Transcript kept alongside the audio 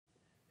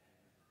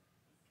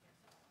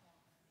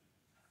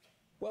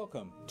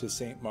Welcome to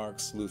St.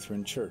 Mark's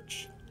Lutheran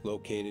Church,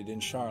 located in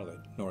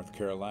Charlotte, North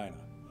Carolina.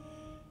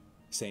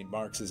 St.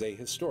 Mark's is a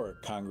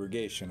historic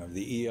congregation of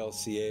the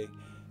ELCA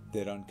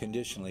that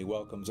unconditionally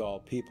welcomes all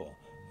people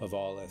of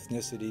all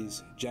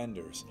ethnicities,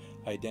 genders,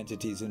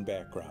 identities, and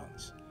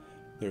backgrounds.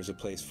 There's a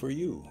place for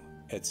you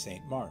at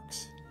St.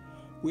 Mark's.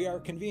 We are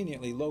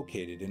conveniently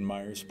located in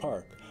Myers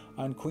Park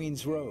on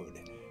Queens Road,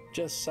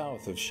 just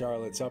south of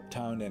Charlotte's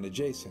Uptown and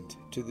adjacent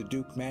to the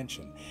Duke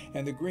Mansion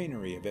and the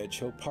greenery of Edge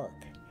Hill Park.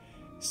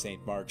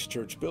 St. Mark's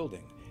Church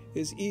building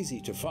is easy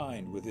to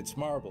find with its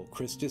marble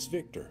Christus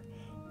Victor,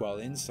 while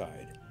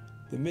inside,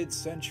 the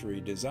mid-century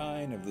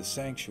design of the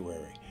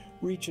sanctuary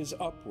reaches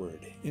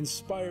upward,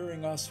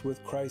 inspiring us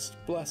with Christ's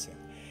blessing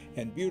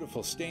and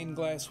beautiful stained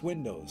glass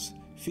windows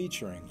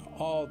featuring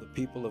all the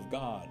people of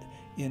God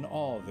in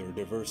all their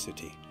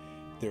diversity.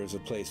 There is a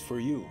place for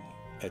you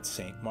at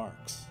St.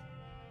 Mark's.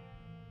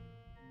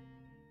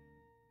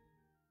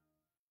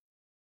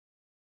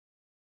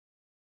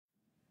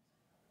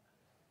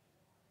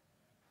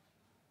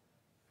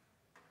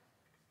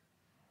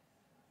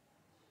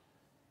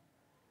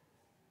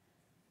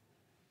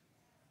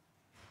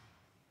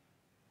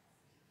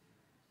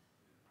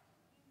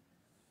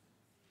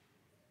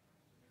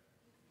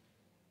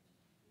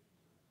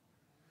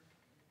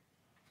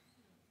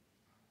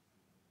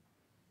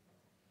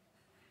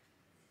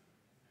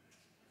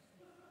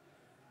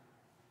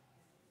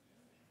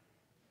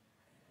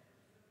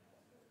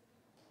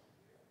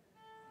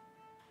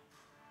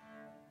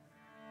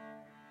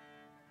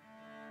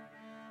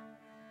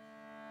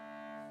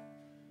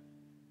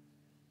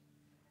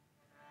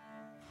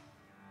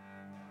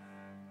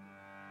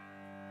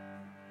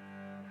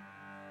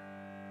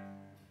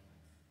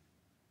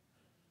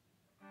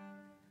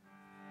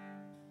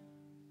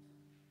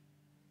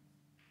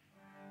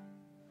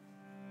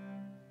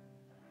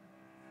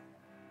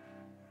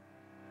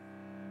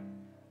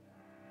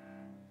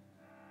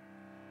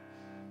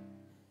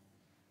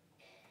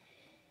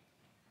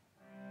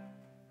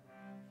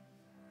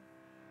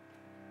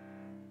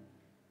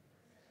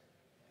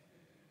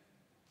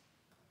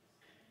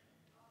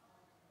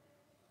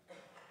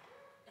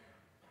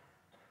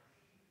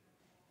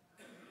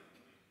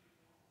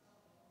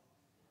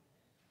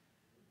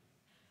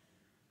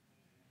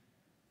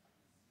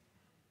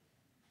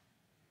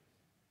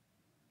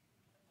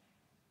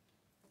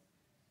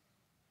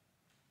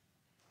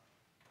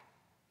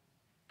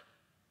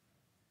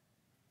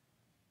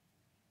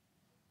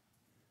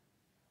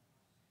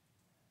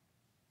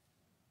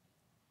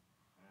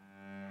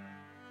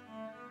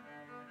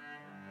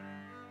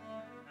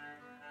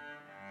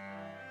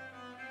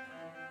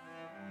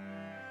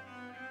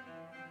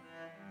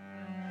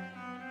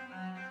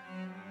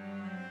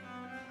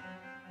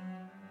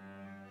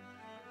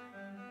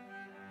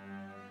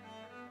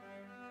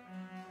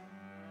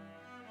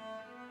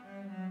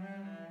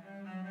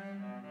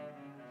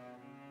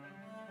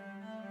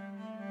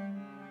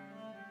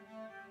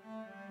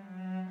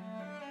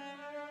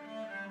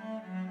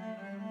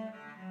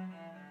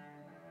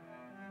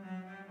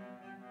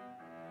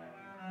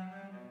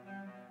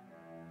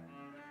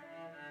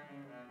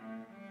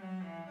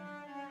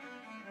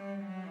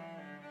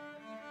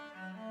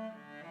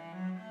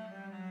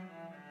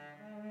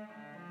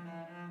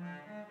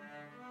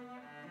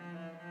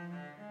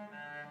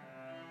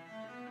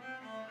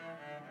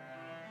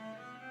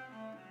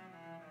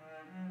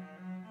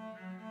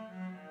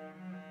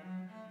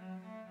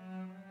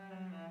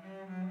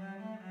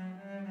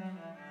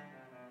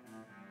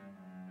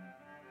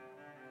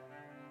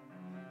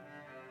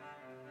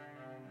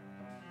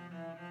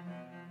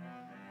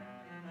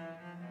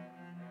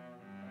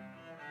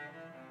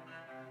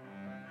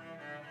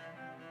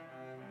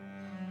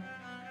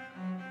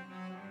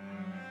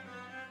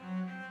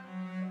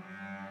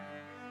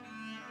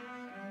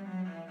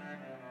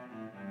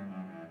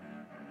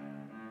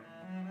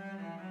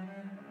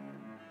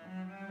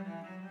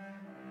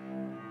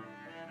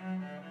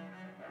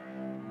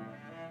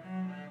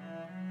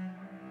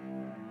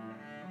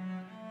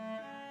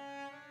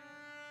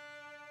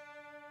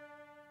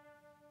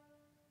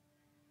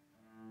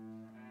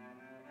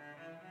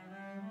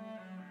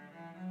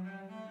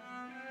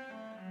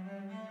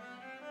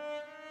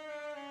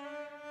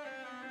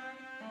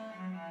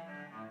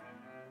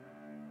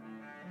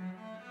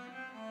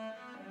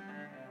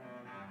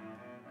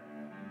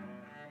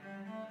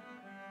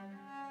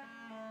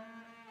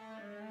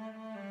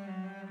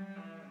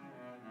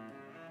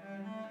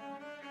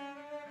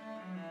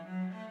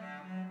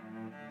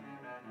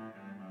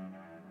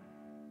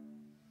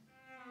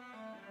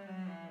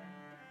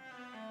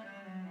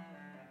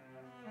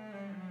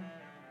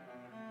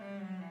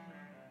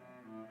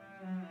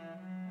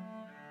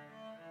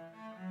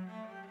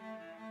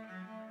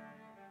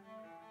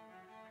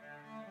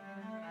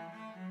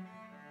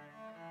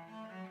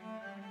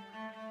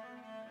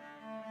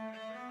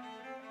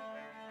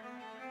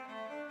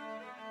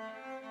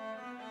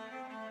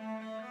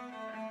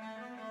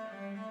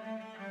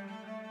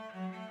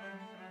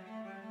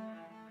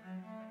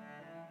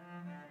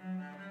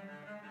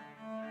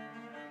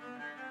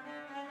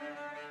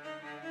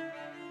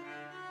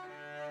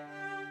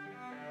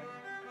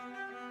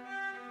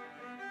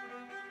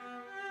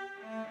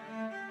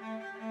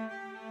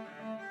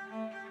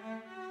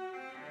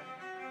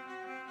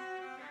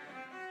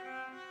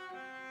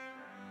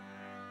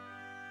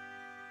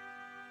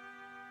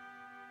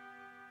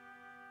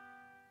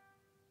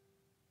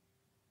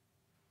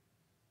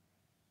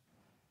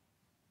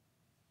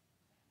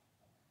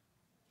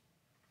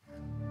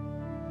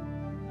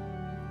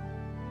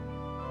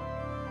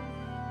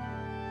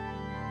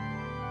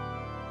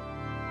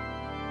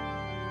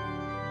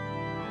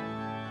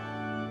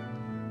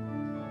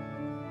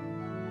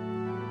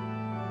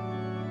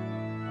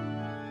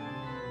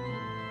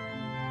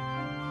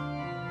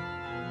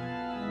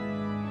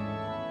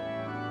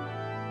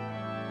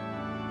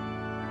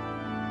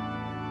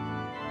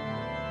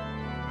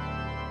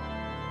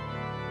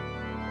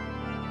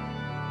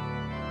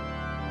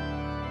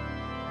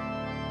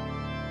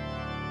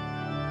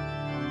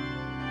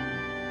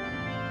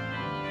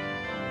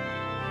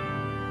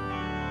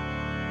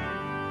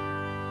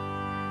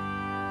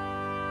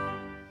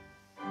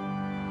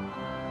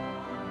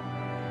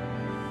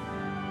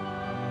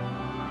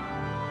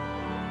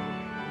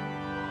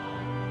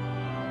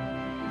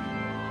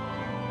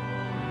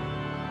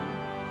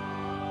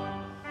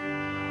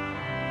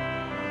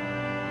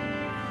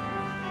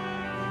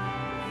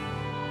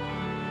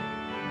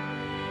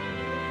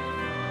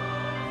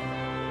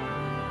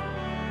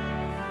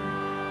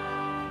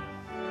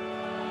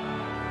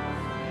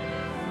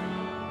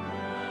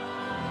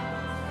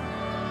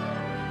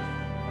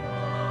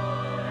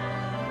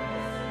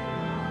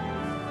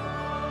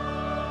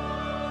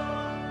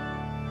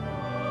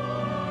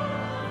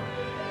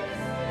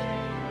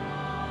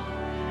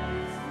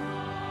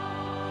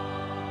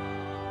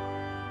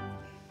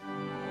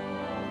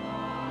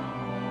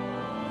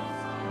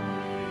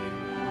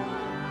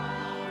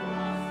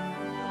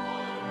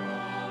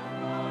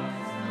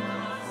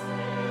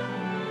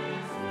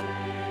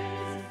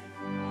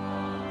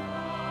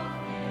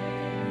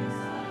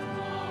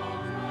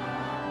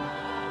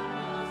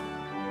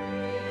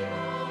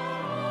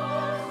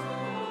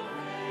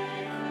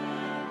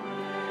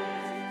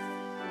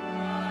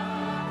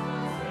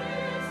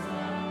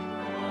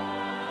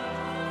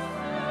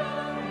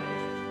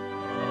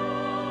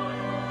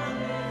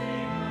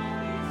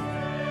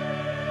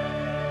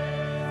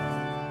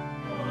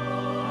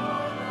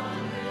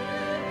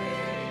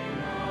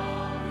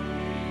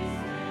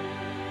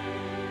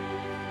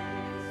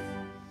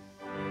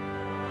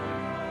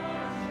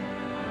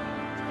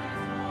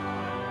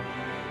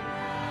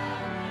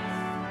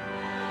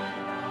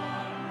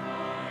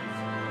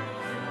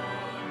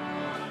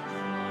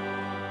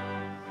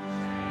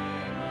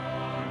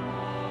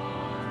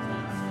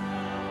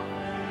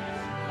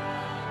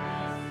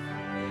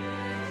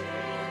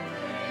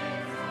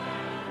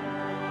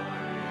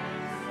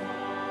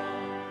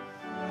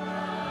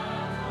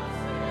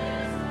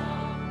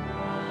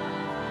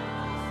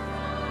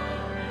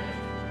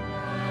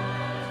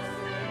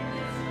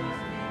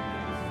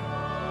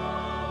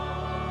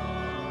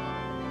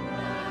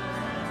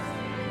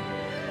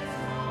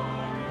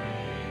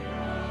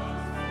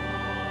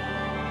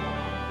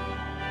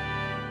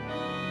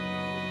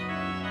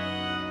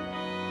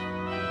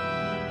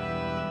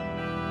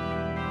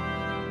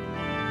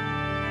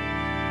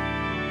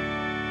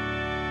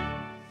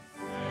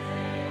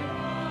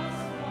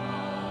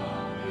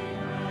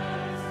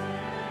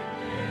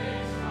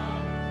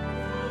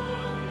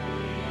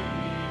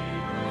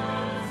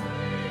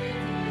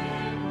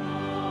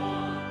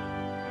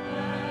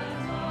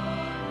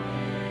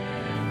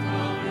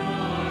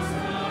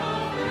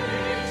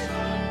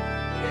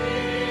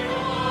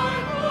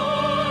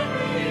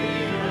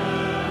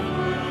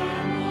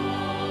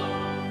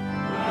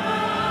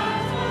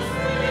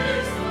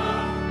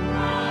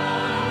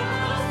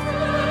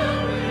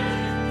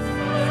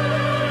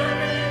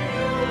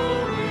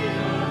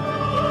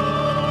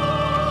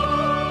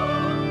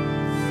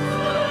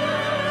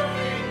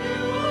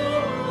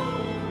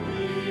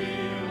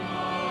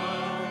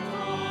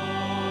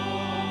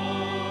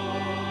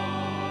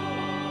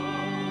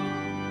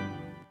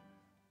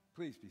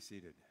 Please be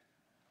seated.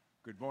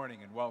 Good morning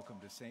and welcome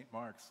to St.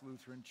 Mark's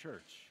Lutheran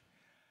Church.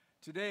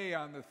 Today,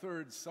 on the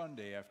third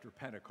Sunday after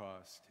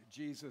Pentecost,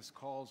 Jesus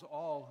calls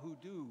all who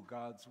do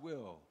God's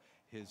will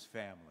his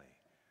family.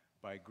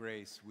 By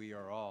grace, we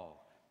are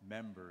all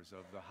members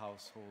of the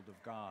household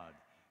of God,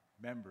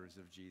 members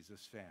of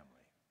Jesus' family.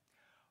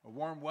 A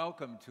warm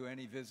welcome to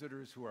any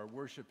visitors who are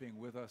worshiping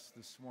with us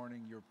this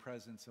morning. Your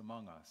presence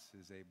among us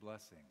is a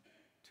blessing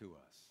to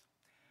us.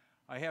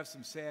 I have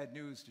some sad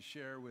news to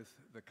share with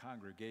the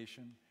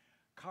congregation.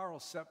 Carl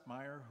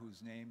Seppmeyer,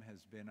 whose name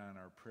has been on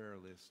our prayer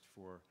list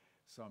for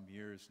some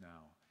years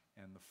now,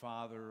 and the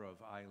father of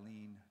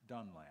Eileen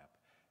Dunlap,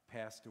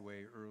 passed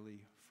away early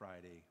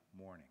Friday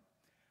morning.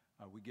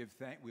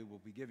 We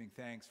will be giving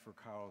thanks for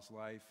Carl's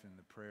life in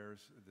the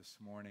prayers this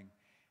morning,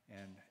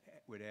 and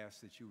would ask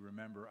that you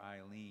remember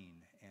Eileen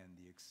and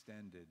the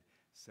extended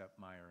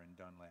Seppmeyer and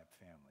Dunlap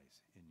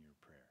families in your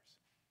prayers.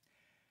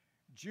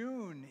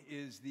 June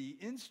is the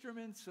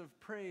Instruments of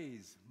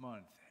Praise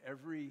month.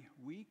 Every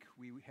week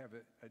we have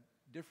a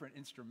different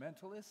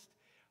instrumentalist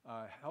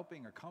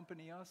helping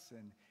accompany us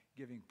and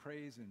giving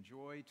praise and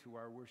joy to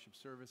our worship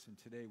service. And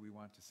today we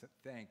want to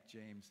thank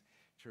James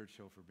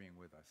Churchill for being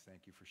with us.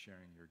 Thank you for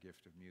sharing your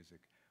gift of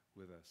music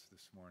with us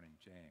this morning,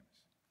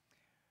 James.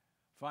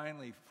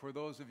 Finally, for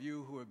those of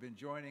you who have been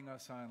joining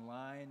us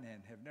online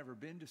and have never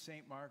been to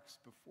St. Mark's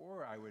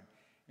before, I would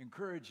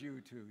encourage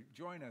you to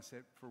join us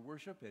for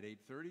worship at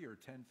 8:30 or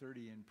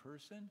 10:30 in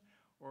person,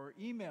 or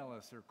email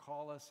us or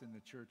call us in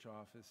the church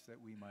office that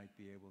we might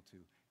be able to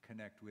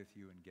connect with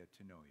you and get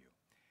to know you.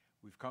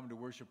 We've come to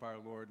worship our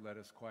Lord. Let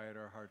us quiet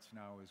our hearts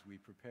now as we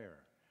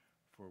prepare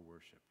for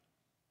worship.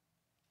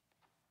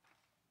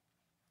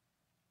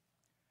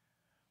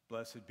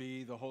 Blessed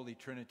be the Holy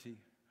Trinity,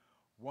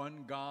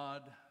 one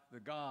God, the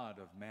God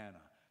of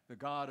manna, the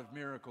God of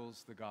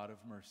miracles, the God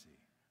of mercy.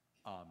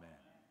 Amen.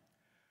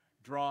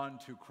 Drawn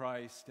to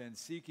Christ and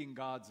seeking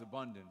God's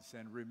abundance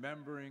and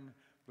remembering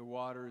the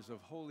waters of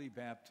holy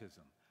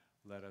baptism,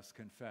 let us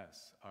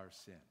confess our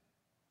sin.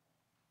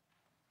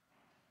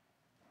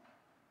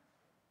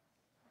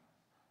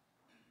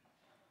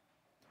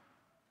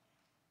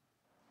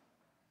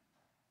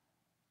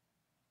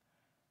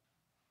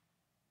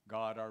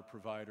 God, our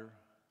provider,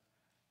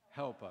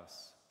 help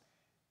us.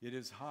 It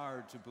is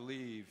hard to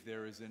believe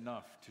there is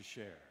enough to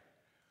share.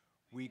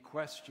 We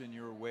question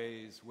your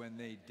ways when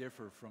they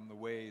differ from the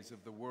ways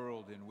of the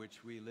world in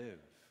which we live.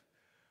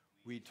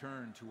 We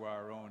turn to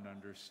our own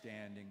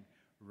understanding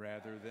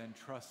rather than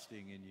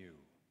trusting in you.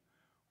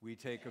 We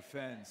take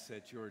offense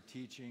at your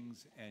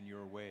teachings and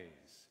your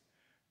ways.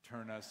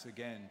 Turn us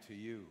again to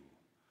you.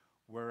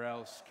 Where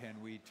else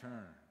can we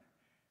turn?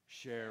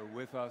 Share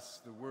with us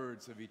the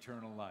words of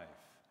eternal life,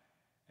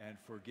 and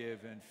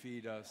forgive and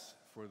feed us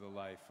for the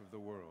life of the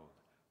world.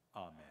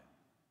 Amen.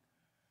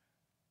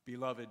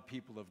 Beloved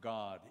people of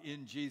God,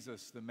 in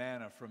Jesus, the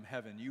manna from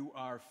heaven, you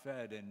are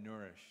fed and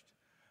nourished.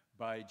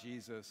 By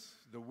Jesus,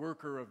 the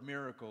worker of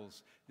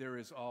miracles, there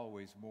is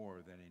always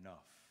more than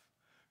enough.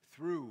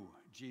 Through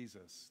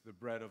Jesus, the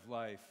bread of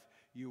life,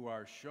 you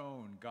are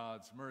shown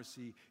God's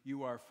mercy.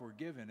 You are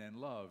forgiven and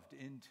loved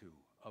into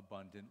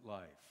abundant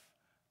life.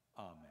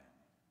 Amen.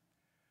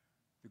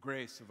 The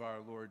grace of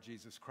our Lord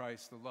Jesus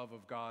Christ, the love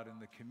of God,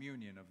 and the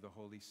communion of the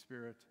Holy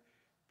Spirit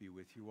be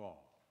with you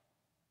all.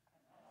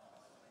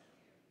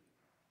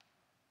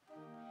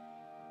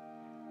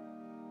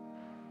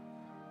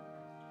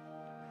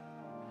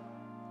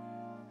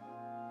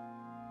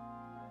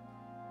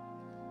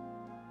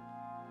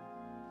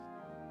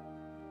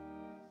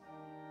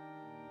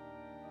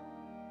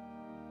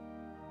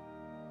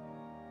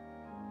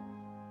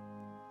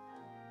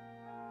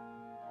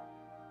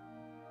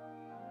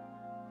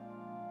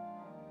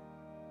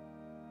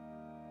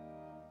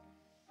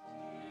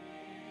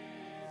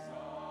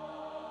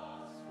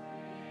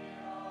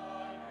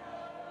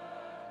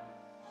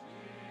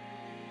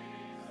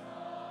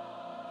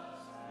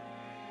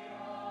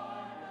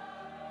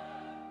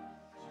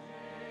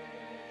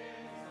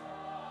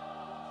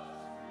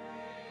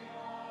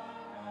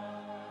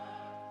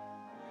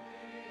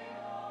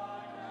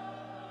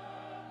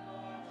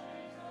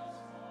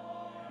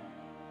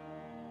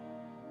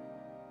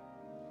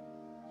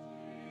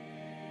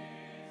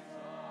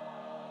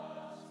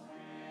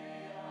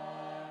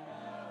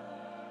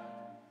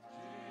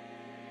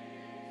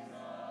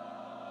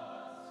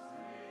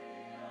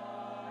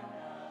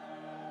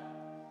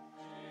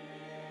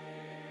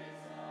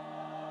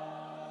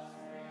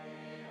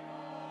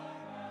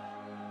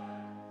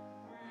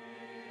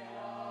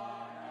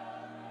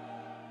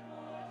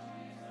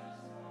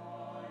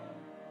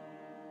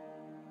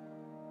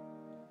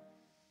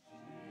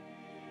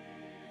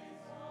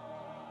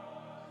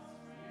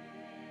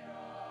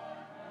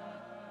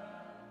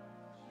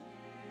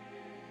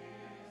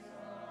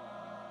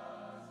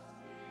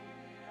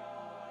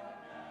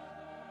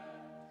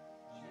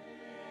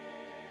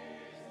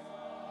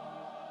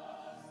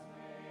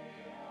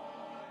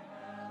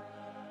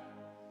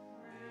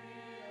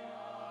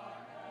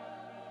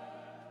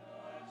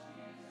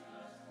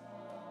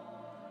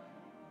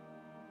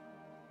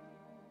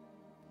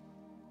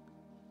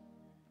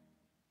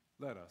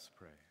 Let us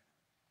pray.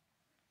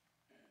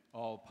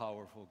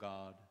 All-powerful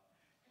God,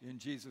 in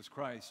Jesus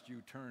Christ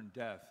you turn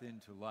death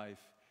into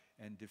life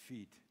and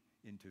defeat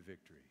into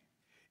victory.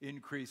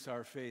 Increase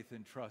our faith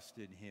and trust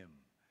in him,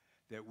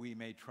 that we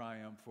may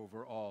triumph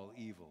over all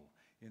evil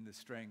in the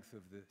strength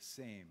of the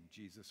same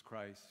Jesus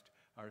Christ,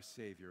 our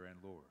Savior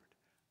and Lord.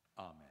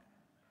 Amen.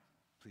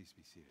 Please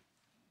be seated.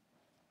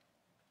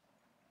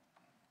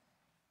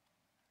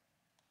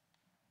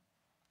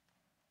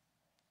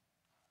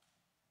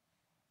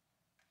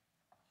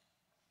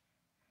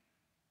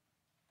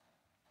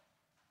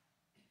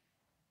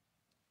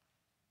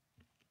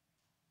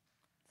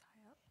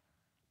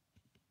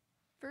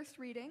 First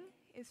reading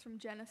is from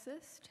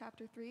Genesis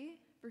chapter 3,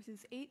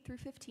 verses 8 through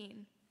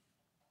 15.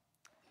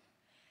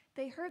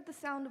 They heard the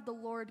sound of the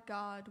Lord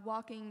God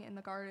walking in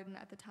the garden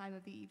at the time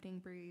of the evening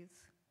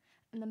breeze.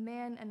 And the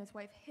man and his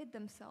wife hid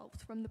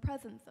themselves from the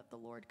presence of the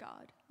Lord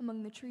God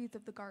among the trees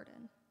of the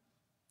garden.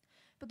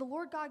 But the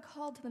Lord God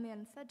called to the man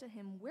and said to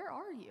him, "Where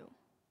are you?"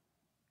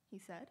 He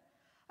said,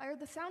 "I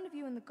heard the sound of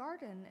you in the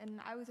garden, and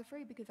I was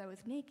afraid because I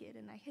was naked,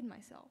 and I hid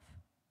myself."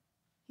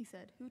 He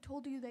said, "Who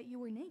told you that you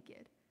were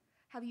naked?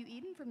 Have you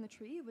eaten from the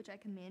tree which I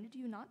commanded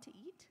you not to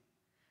eat?"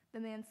 The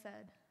man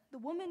said, "The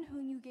woman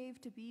whom you gave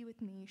to be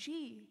with me,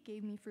 she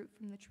gave me fruit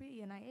from the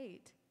tree, and I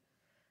ate."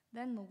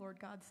 Then the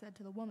Lord God said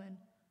to the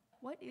woman,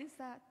 What is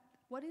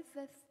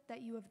this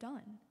that you have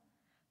done?"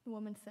 The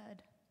woman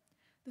said,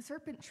 "The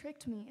serpent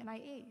tricked me, and I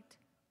ate."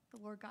 The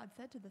Lord God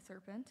said to the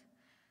serpent,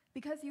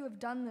 "Because you have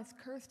done this,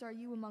 cursed are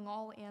you among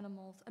all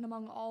animals, and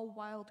among all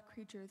wild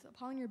creatures.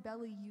 Upon your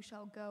belly you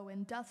shall go,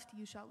 and dust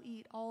you shall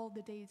eat all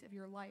the days of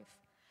your life.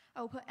 I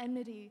will put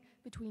enmity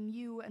between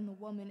you and the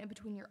woman, and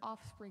between your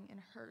offspring and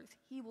hers.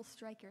 He will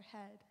strike your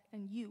head,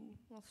 and you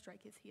will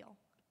strike his heel."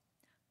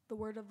 The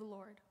word of the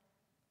Lord.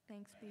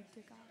 Thanks be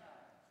to God.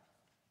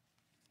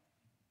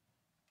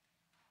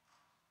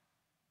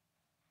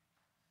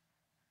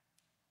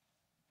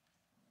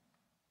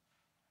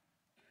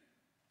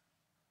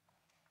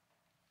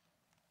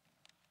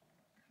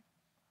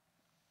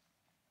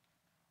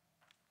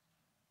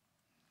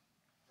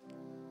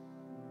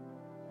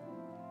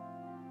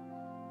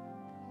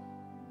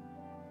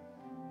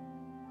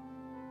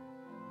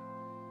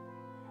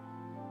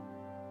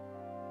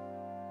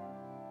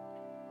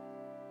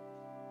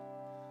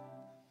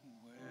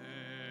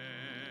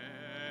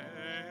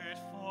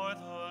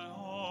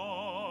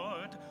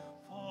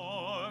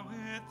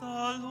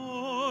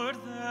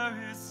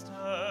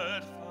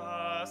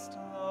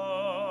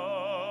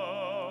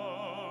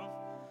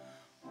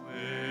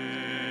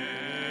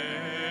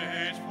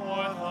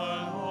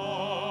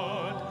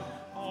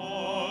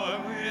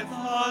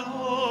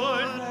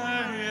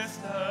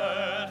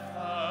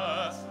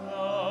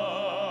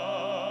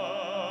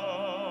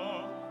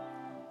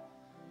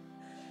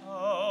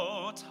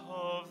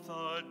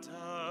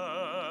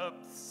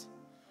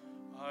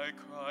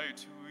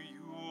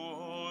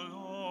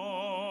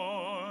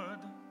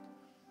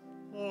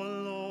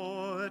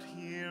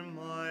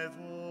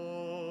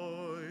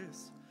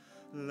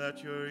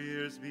 Let your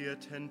ears be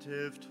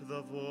attentive to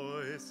the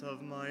voice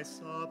of my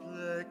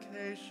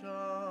supplication.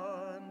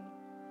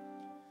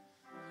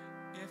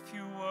 If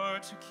you were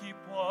to keep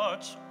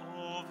watch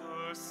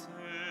over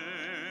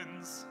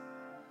sins,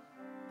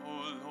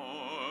 O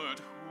Lord,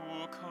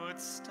 who could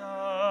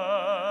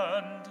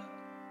stand?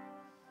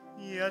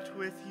 Yet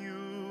with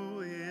you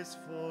is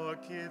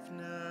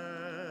forgiveness,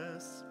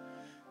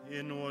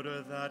 in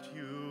order that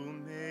you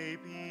may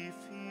be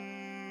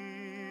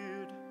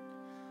feared.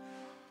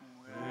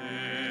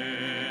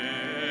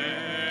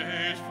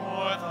 Wait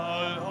for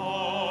the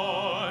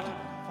Lord,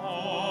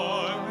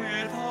 for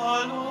with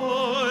the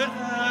Lord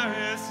there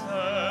is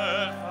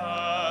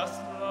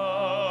steadfast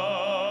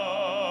love.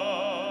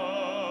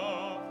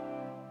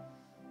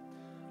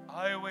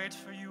 I wait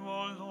for you,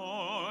 O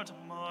Lord,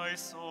 my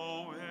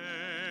soul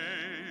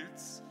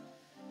waits.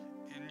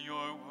 In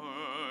your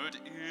word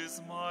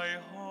is my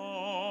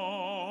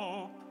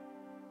hope.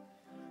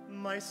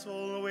 My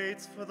soul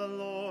waits for the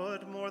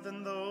Lord more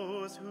than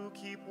those who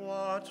keep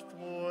watch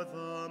for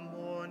the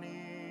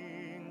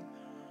morning,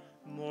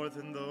 more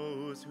than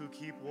those who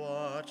keep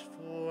watch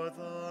for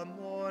the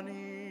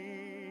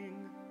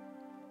morning.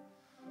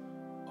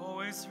 O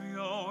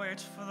Israel,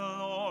 wait for the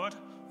Lord,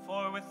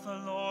 for with the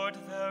Lord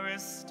there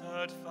is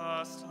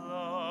steadfast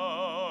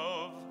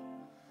love.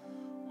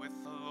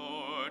 With the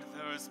Lord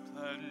there is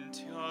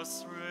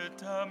plenteous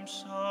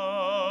redemption.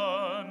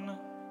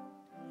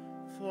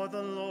 For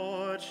the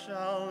Lord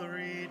shall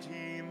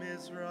redeem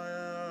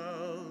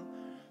Israel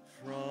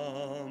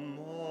from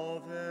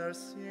all their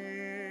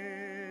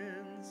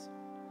sins.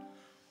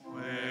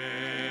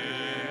 Wait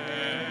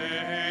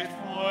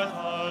for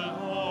the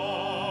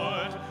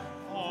Lord,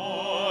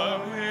 for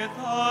with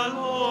the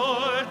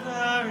Lord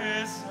there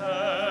is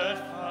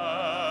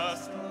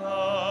steadfast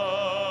love.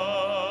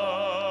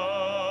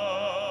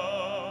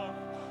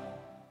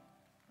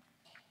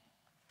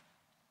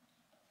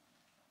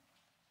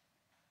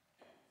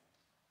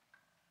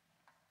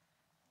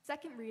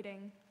 Second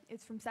reading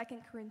is from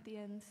 2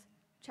 Corinthians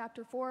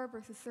chapter 4,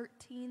 verses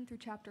 13 through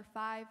chapter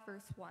 5,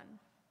 verse 1.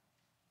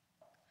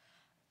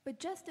 But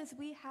just as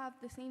we have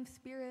the same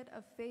spirit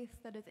of faith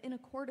that is in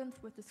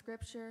accordance with the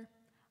scripture,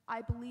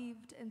 I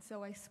believed and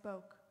so I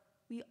spoke,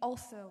 we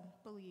also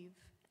believe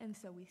and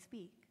so we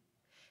speak.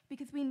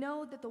 Because we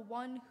know that the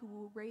one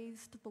who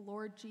raised the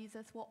Lord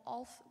Jesus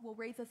will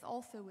raise us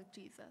also with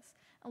Jesus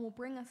and will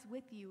bring us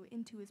with you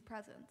into his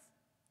presence.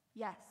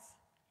 Yes,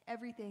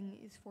 everything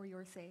is for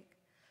your sake,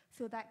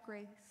 so that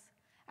grace,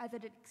 as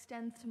it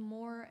extends to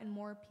more and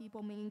more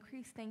people, may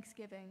increase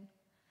thanksgiving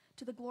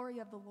to the glory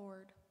of the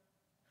Lord.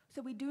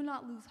 So we do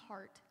not lose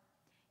heart.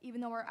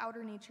 Even though our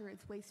outer nature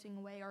is wasting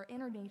away, our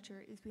inner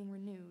nature is being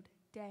renewed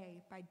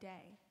day by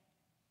day.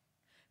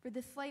 For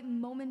this slight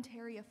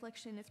momentary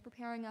affliction is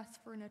preparing us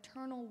for an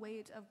eternal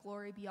weight of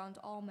glory beyond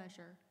all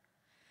measure.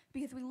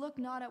 Because we look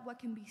not at what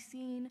can be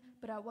seen,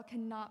 but at what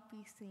cannot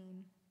be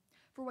seen.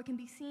 For what can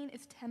be seen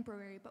is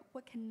temporary, but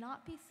what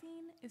cannot be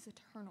seen is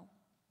eternal.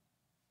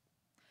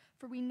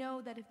 For we know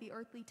that if the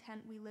earthly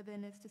tent we live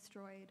in is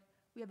destroyed,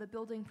 we have a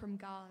building from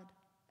God,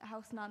 a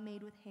house not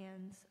made with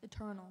hands,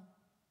 eternal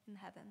in the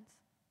heavens.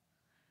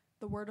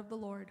 The word of the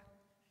Lord.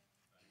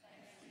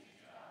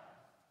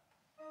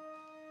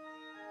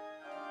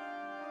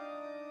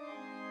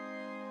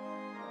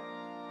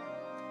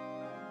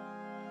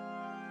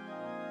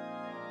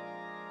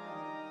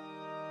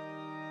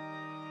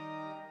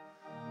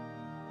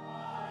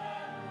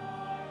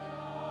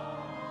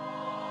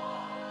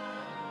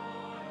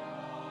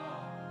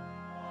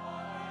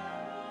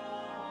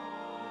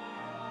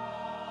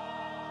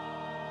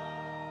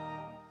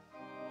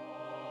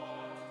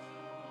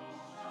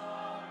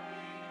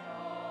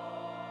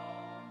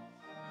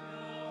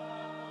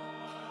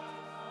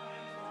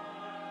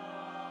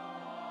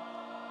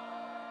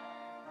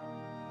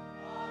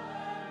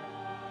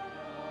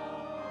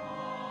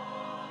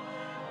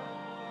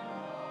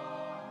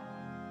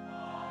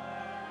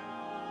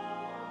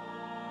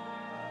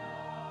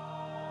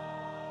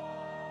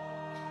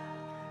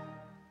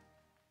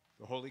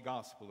 The Holy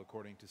Gospel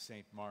according to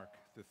St. Mark,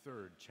 the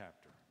 3rd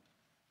chapter.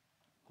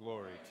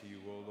 Glory to you,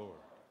 O Lord.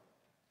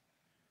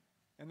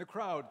 And the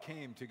crowd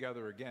came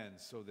together again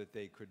so that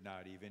they could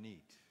not even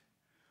eat.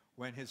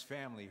 When his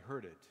family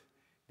heard it,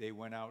 they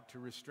went out to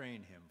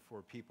restrain him,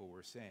 for people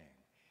were saying,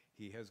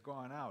 "He has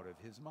gone out of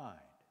his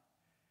mind."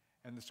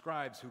 And the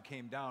scribes who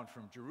came down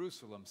from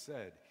Jerusalem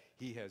said,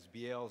 "He has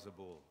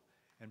Beelzebul,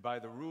 and by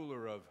the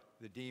ruler of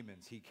the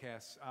demons he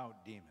casts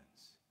out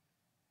demons."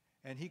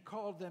 And he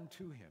called them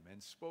to him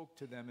and spoke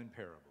to them in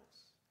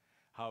parables.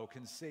 How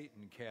can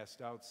Satan cast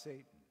out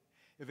Satan?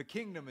 If a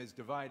kingdom is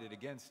divided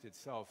against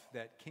itself,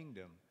 that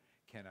kingdom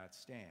cannot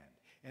stand.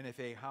 And if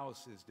a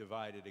house is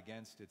divided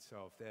against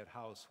itself, that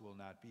house will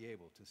not be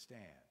able to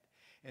stand.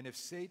 And if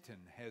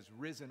Satan has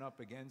risen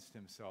up against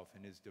himself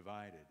and is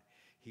divided,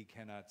 he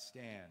cannot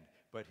stand,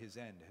 but his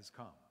end has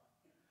come.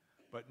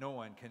 But no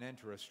one can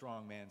enter a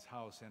strong man's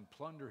house and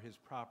plunder his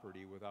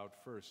property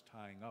without first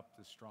tying up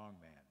the strong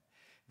man.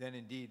 Then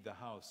indeed the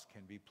house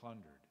can be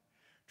plundered.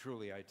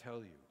 Truly I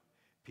tell you,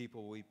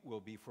 people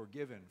will be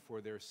forgiven for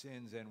their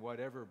sins and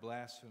whatever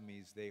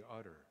blasphemies they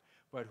utter.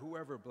 But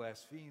whoever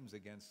blasphemes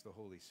against the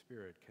Holy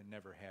Spirit can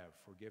never have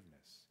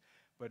forgiveness,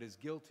 but is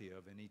guilty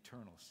of an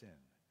eternal sin.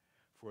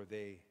 For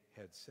they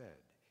had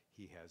said,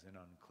 "He has an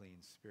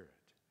unclean spirit."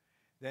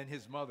 Then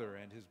his mother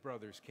and his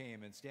brothers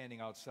came, and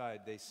standing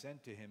outside they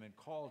sent to him and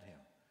called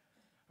him.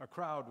 A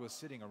crowd was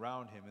sitting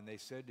around him, and they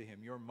said to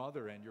him, "Your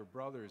mother and your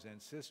brothers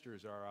and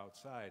sisters are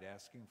outside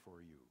asking for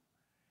you."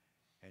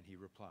 And he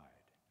replied,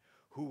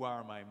 "Who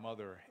are my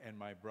mother and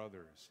my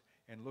brothers?"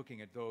 And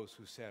looking at those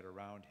who sat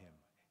around him,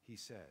 he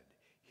said,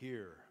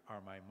 "Here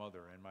are my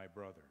mother and my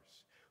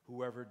brothers.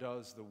 Whoever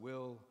does the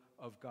will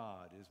of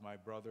God is my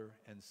brother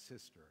and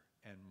sister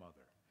and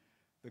mother."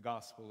 The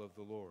gospel of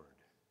the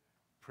Lord.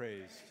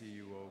 Praise to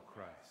you, O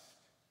Christ.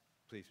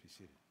 Please be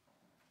seated.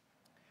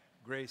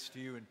 Grace to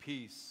you and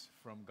peace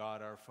from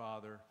God our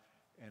Father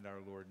and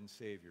our Lord and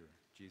Savior,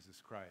 Jesus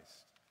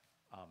Christ.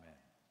 Amen.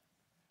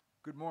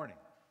 Good morning.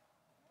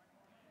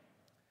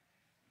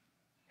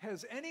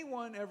 Has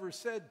anyone ever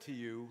said to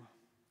you,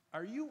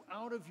 "Are you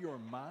out of your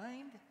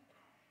mind?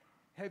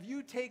 Have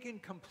you taken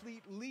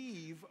complete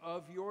leave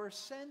of your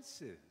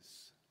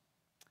senses?"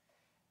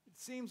 It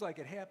seems like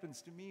it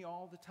happens to me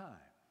all the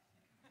time.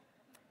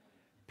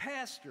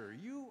 "Pastor,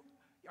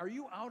 are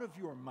you out of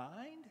your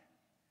mind?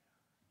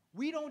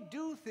 We don't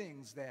do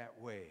things that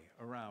way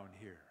around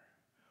here."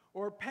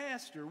 Or,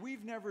 "Pastor,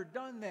 we've never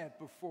done that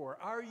before.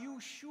 Are you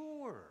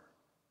sure?"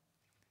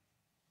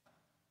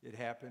 It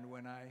happened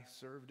when I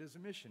served as a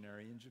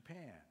missionary in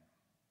Japan.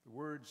 The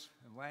words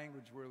and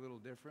language were a little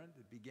different.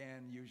 It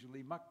began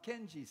usually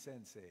Mackenzie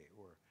Sensei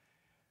or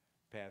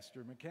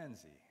Pastor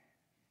Mackenzie.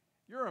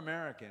 You're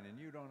American and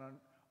you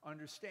don't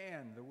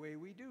understand the way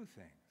we do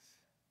things.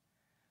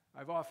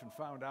 I've often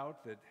found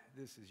out that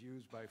this is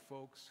used by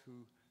folks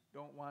who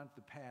don't want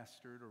the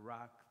pastor to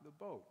rock the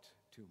boat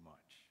too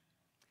much.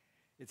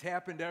 It's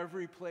happened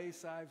every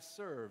place I've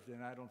served,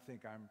 and I don't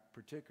think I'm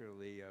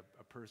particularly a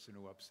person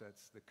who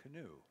upsets the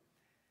canoe.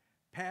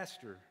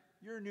 "Pastor,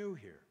 you're new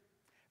here.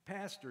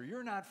 Pastor,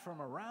 you're not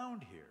from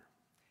around here.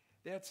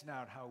 That's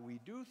not how we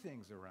do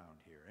things around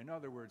here. In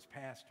other words,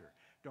 Pastor,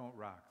 don't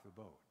rock the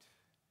boat.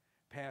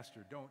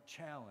 Pastor, don't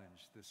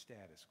challenge the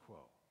status quo.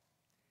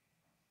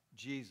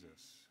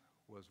 Jesus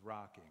was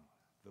rocking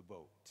the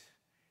boat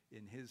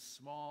in his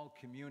small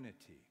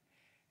community,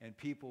 and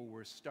people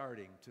were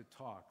starting to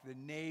talk. The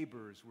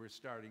neighbors were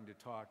starting to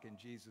talk, and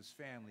Jesus'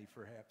 family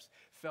perhaps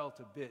felt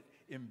a bit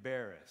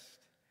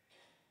embarrassed.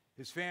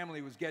 His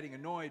family was getting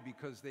annoyed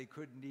because they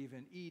couldn't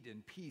even eat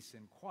in peace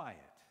and quiet.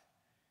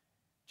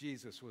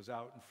 Jesus was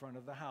out in front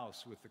of the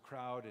house with the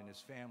crowd, and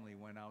his family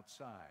went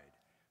outside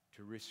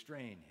to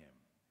restrain him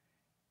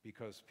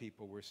because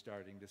people were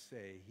starting to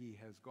say he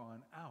has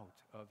gone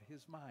out of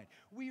his mind.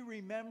 We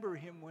remember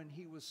him when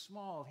he was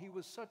small. He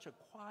was such a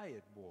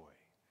quiet boy.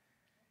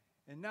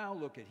 And now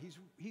look at,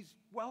 he's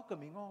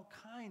welcoming all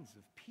kinds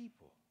of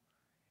people.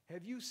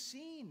 Have you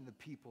seen the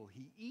people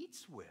he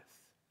eats with?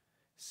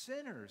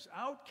 Sinners,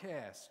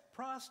 outcasts,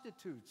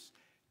 prostitutes,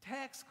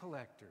 tax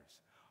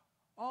collectors.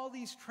 All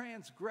these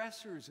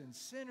transgressors and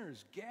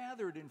sinners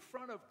gathered in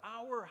front of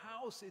our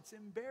house. It's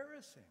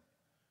embarrassing.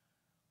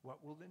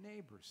 What will the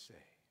neighbors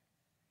say?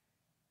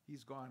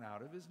 He's gone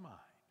out of his mind.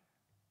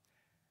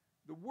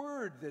 The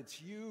word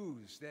that's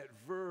used, that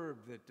verb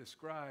that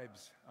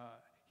describes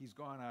he's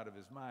gone out of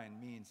his mind,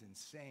 means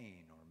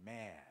insane or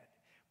mad.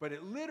 But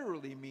it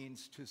literally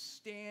means to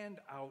stand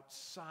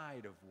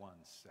outside of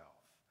oneself.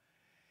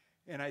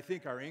 And I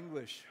think our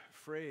English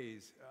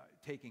phrase,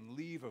 taking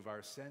leave of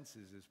our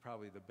senses, is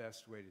probably the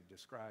best way to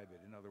describe it.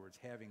 In other words,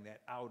 having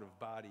that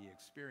out-of-body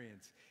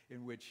experience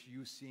in which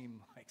you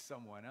seem like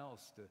someone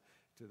else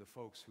to the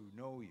folks who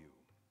know you.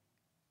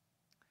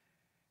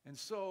 And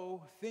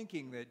so,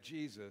 thinking that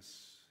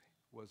Jesus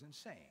was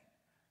insane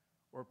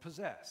or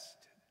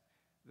possessed,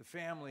 the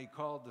family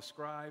called the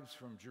scribes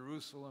from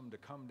Jerusalem to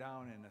come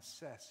down and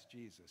assess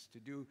Jesus,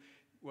 to do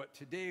what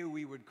today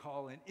we would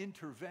call an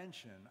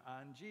intervention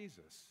on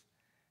Jesus.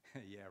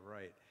 Yeah,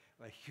 right.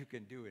 Like you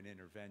can do an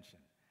intervention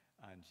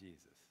on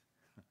Jesus.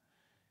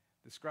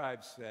 The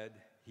scribes said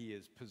he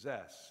is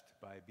possessed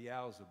by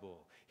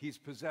Beelzebul. He's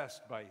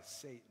possessed by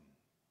Satan.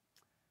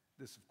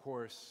 This, of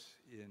course,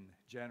 in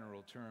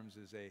general terms,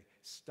 is a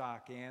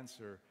stock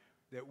answer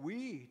that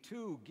we,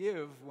 too,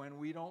 give when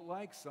we don't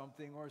like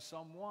something or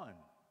someone.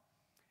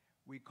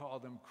 We call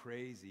them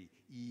crazy,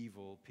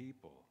 evil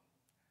people.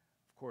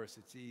 Of course,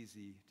 it's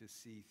easy to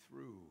see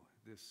through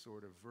this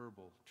sort of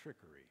verbal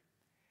trickery.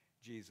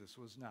 Jesus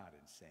was not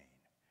insane,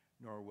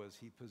 nor was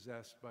he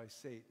possessed by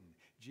Satan.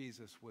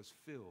 Jesus was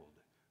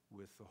filled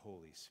with the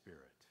Holy Spirit.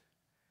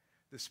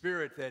 The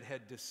Spirit that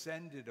had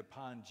descended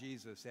upon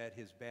Jesus at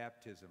his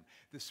baptism,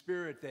 the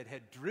Spirit that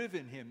had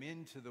driven him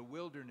into the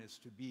wilderness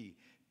to be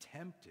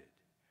tempted,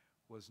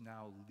 was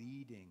now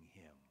leading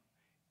him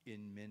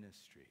in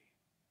ministry,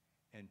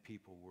 and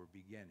people were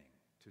beginning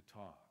to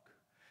talk.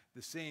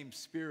 The same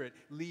Spirit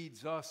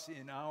leads us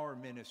in our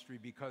ministry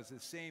because the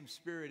same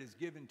Spirit is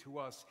given to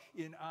us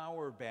in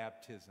our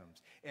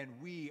baptisms, and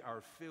we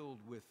are filled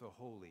with the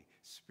Holy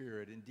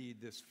Spirit. Indeed,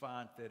 this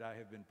font that I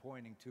have been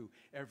pointing to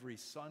every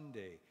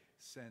Sunday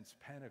since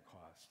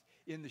Pentecost,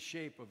 in the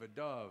shape of a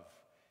dove,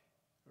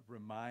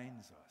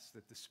 reminds us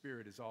that the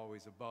Spirit is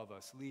always above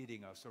us,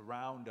 leading us,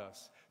 around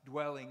us,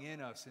 dwelling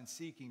in us, and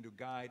seeking to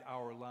guide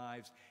our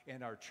lives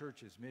and our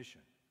church's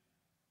mission.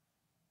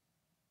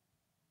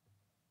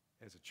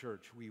 As a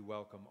church, we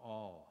welcome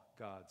all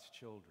God's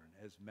children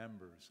as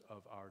members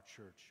of our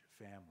church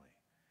family.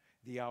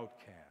 The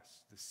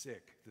outcasts, the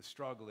sick, the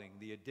struggling,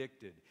 the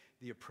addicted,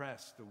 the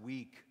oppressed, the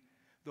weak,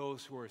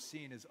 those who are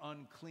seen as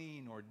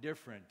unclean or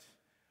different,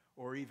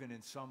 or even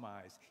in some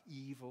eyes,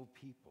 evil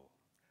people.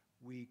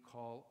 We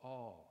call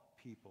all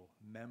people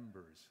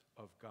members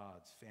of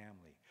God's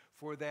family,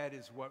 for that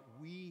is what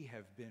we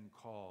have been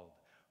called,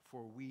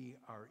 for we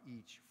are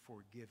each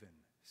forgiven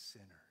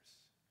sinners.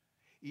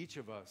 Each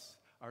of us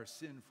are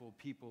sinful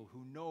people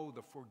who know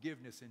the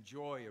forgiveness and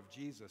joy of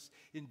Jesus.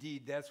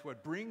 Indeed, that's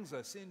what brings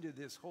us into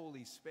this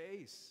holy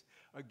space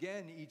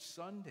again each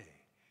Sunday,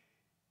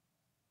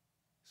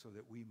 so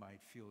that we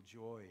might feel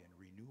joy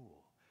and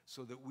renewal,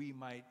 so that we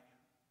might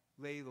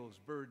lay those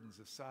burdens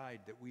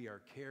aside that we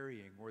are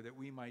carrying, or that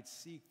we might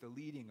seek the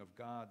leading of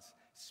God's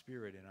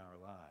Spirit in our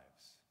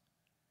lives.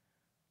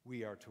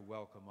 We are to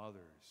welcome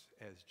others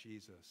as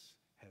Jesus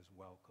has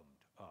welcomed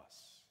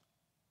us.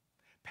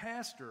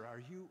 Pastor,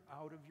 are you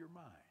out of your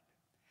mind?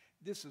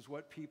 This is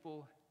what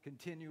people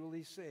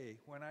continually say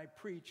when I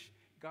preach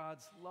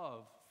God's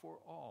love for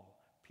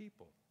all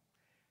people.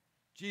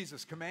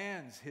 Jesus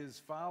commands his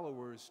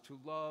followers to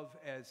love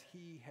as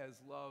he has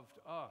loved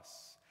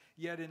us.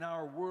 Yet in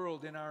our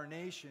world, in our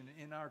nation,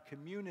 in our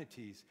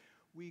communities,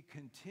 we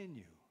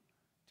continue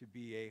to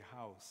be a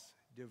house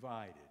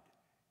divided,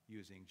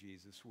 using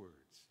Jesus'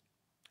 words.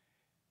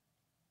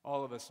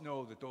 All of us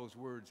know that those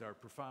words are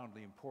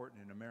profoundly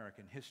important in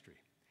American history.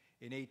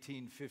 In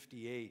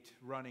 1858,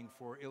 running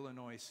for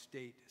Illinois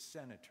State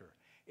Senator,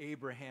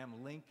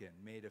 Abraham Lincoln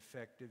made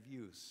effective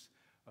use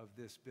of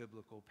this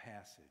biblical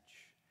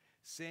passage.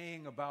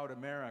 saying about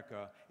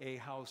America, a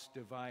house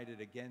divided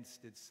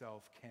against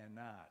itself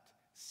cannot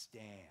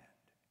stand.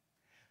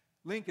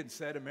 Lincoln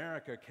said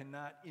America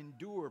cannot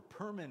endure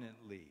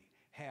permanently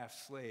half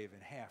slave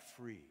and half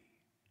free.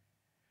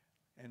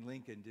 And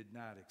Lincoln did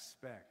not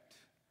expect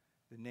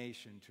the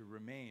nation to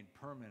remain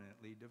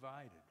permanently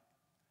divided.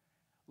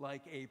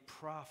 Like a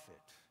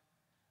prophet,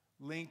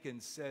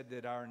 Lincoln said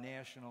that our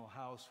national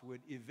house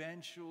would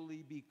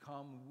eventually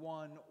become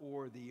one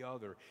or the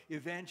other.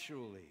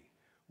 Eventually,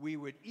 we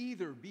would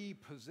either be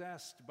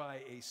possessed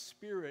by a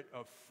spirit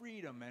of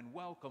freedom and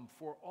welcome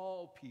for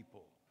all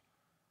people,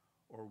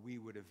 or we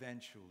would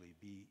eventually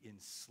be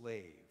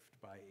enslaved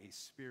by a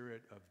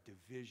spirit of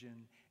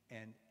division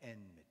and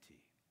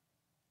enmity.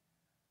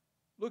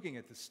 Looking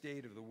at the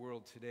state of the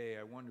world today,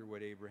 I wonder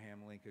what Abraham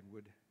Lincoln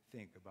would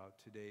think about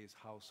today's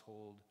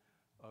household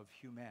of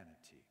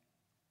humanity.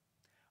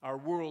 Our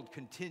world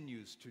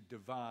continues to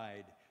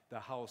divide the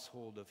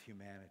household of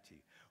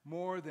humanity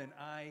more than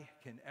I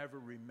can ever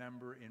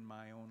remember in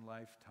my own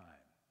lifetime.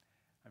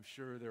 I'm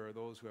sure there are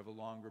those who have a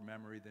longer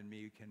memory than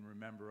me who can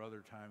remember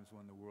other times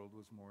when the world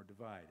was more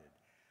divided.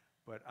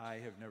 But I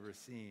have never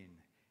seen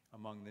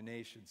among the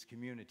nations,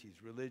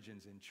 communities,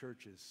 religions, and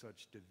churches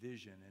such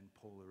division and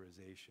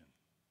polarization.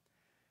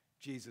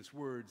 Jesus'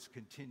 words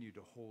continue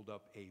to hold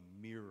up a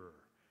mirror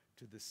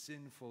to the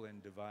sinful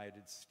and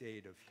divided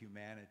state of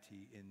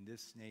humanity in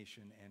this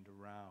nation and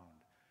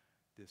around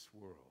this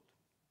world.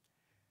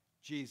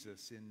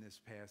 Jesus, in this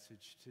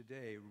passage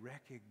today,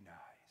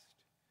 recognized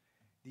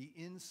the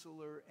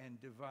insular and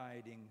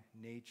dividing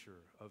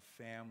nature of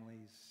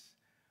families,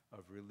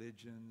 of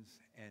religions,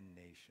 and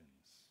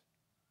nations.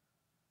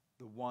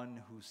 The one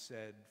who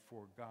said,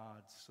 "For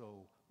God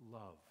so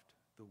loved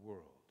the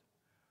world,"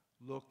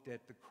 looked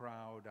at the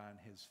crowd on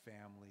his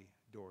family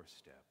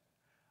doorstep,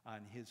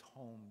 on his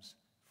home's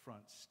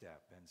front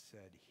step, and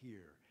said,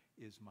 "Here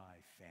is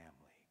my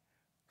family.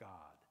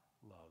 God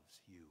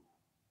loves you."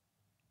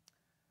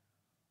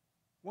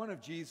 One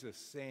of Jesus'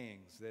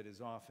 sayings that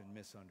is often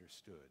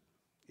misunderstood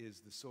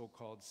is the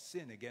so-called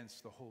sin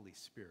against the Holy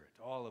Spirit.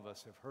 All of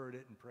us have heard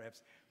it, and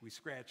perhaps we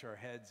scratch our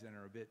heads and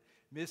are a bit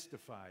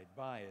mystified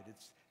by it.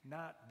 It's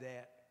not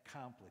that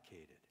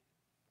complicated.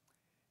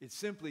 It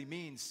simply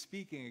means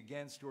speaking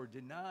against or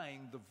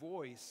denying the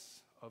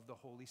voice of the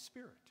Holy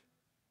Spirit.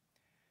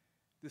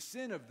 The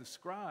sin of the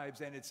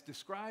scribes, and it's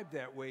described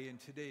that way in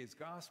today's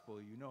gospel,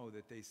 you know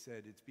that they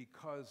said it's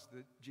because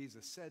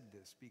Jesus said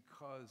this,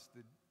 because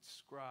the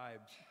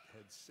scribes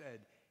had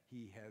said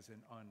he has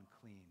an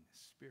unclean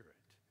spirit.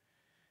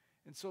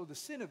 And so the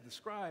sin of the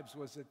scribes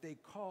was that they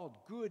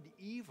called good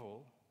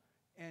evil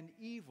and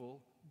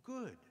evil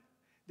good.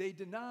 They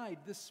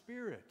denied the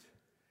Spirit.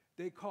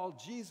 They called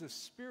Jesus'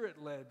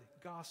 Spirit-led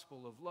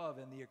gospel of love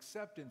and the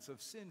acceptance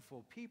of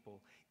sinful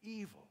people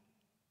evil.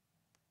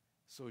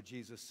 So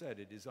Jesus said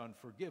it is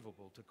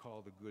unforgivable to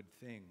call the good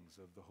things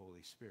of the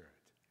Holy Spirit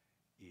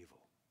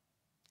evil.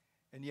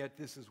 And yet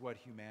this is what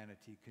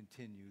humanity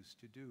continues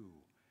to do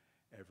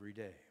every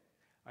day.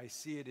 I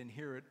see it and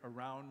hear it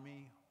around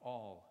me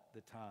all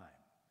the time.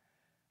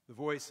 The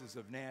voices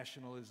of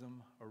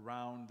nationalism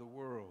around the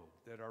world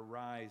that are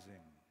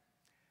rising,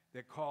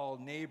 that call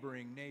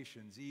neighboring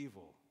nations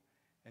evil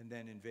and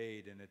then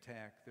invade and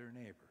attack their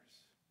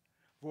neighbors.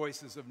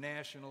 Voices of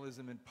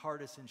nationalism and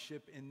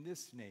partisanship in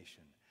this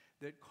nation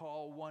that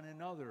call one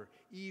another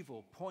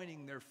evil,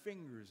 pointing their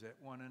fingers at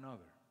one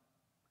another.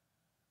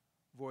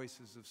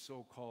 Voices of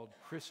so-called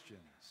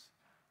Christians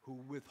who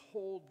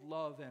withhold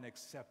love and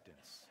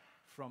acceptance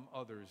from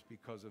others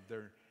because of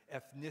their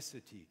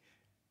ethnicity,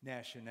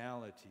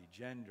 nationality,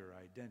 gender,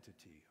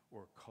 identity,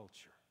 or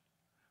culture,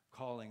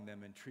 calling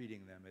them and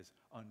treating them as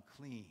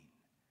unclean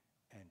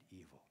and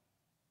evil.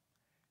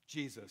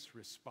 Jesus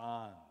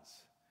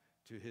responds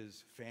to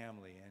his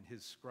family and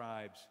his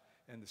scribes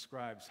and the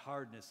scribes'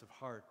 hardness of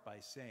heart by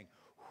saying,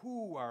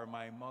 "Who are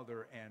my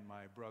mother and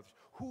my brothers?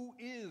 Who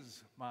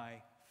is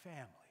my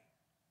family?"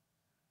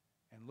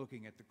 And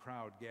looking at the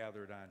crowd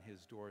gathered on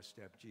his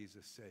doorstep,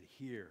 Jesus said,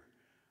 "Here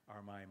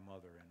are my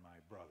mother and my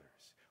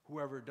brothers.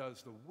 Whoever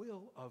does the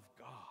will of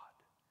God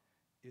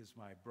is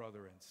my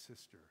brother and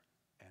sister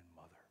and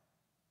mother."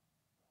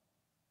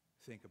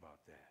 Think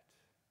about that.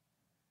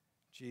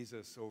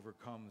 Jesus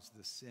overcomes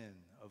the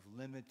sin of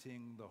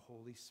limiting the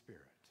Holy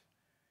Spirit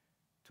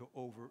to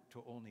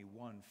only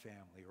one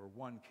family or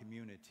one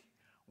community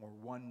or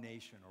one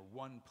nation or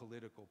one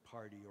political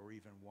party or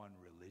even one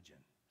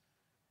religion.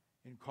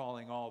 In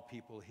calling all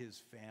people his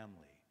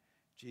family,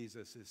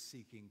 Jesus is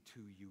seeking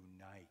to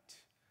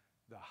unite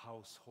the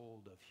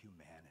household of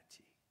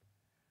humanity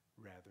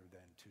rather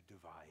than to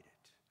divide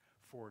it.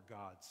 For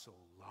God so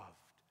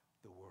loved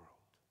the world.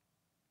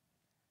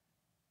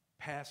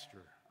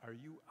 Pastor, are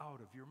you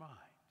out of your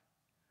mind?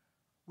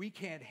 We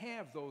can't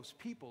have those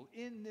people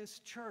in this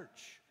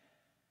church.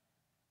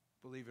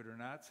 Believe it or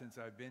not, since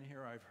I've been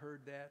here, I've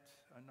heard that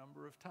a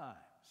number of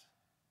times.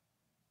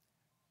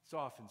 It's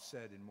often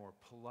said in more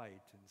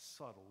polite and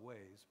subtle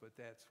ways, but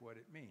that's what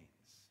it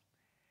means.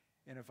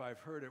 And if I've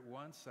heard it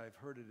once, I've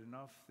heard it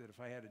enough that if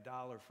I had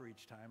 $1 for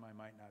each time, I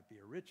might not be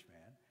a rich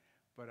man,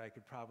 but I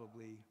could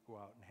probably go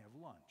out and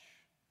have lunch.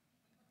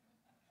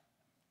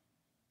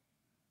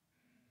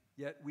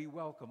 Yet we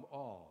welcome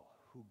all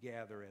who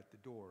gather at the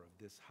door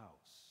of this house,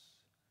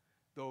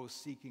 those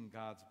seeking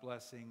God's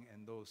blessing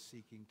and those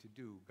seeking to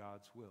do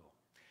God's will.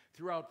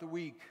 Throughout the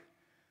week,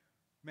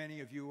 many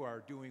of you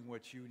are doing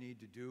what you need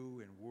to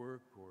do in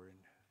work or in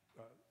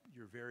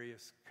your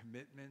various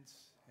commitments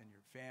and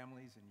your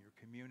families and your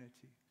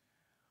community.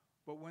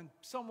 But when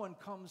someone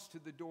comes to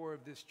the door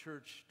of this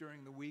church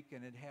during the week,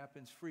 and it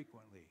happens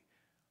frequently,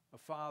 a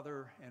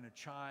father and a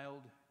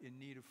child in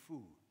need of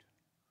food,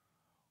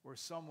 or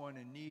someone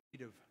in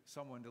need of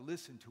someone to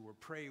listen to or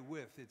pray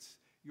with, it's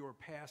your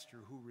pastor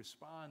who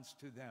responds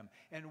to them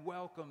and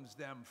welcomes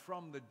them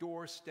from the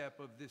doorstep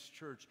of this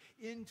church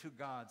into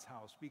God's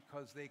house,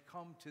 because they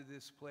come to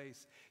this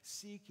place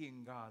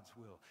seeking God's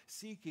will,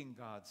 seeking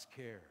God's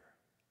care.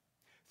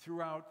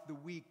 Throughout the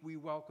week, we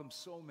welcome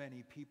so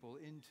many people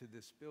into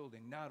this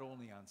building, not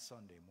only on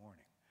Sunday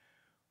morning.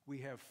 We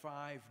have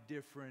 5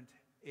 different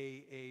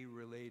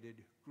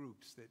AA-related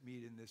groups that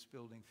meet in this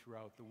building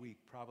throughout the week,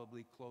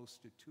 probably close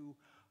to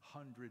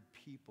 200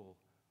 people.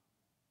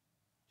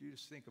 You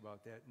just think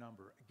about that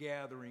number,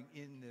 gathering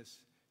in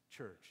this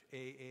church,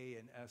 AA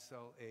and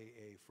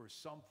SLAA, for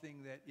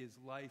something that is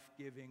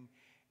life-giving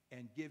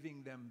and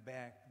giving them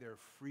back their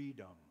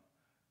freedom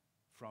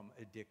from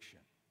addiction.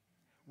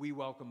 We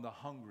welcome the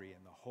hungry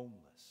and the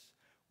homeless.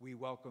 We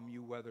welcome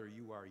you whether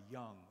you are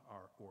young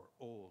or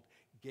old,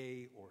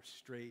 gay or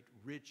straight,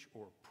 rich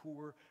or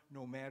poor,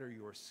 no matter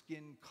your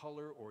skin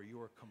color or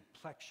your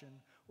complexion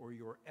or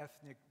your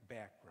ethnic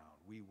background.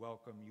 We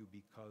welcome you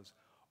because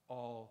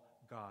all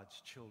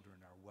God's children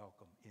are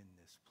welcome in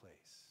this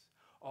place.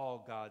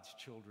 All God's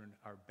children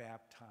are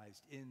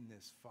baptized in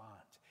this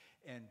font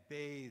and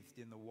bathed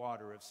in the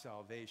water of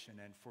salvation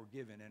and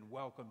forgiven and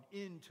welcomed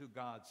into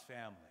God's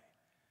family.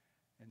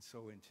 And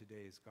so in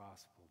today's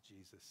gospel,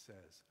 Jesus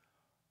says,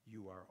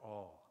 "You are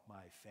all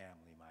my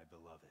family, my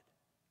beloved.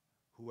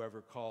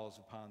 Whoever calls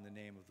upon the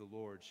name of the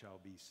Lord shall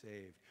be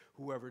saved.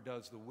 Whoever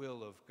does the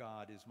will of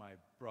God is my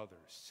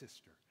brother,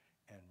 sister,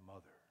 and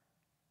mother."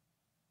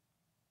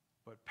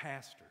 But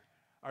pastor,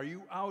 are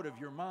you out of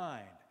your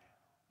mind?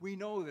 We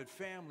know that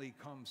family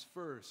comes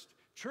first.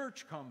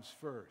 Church comes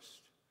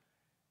first.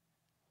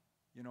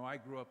 You know, I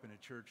grew up in a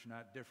church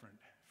not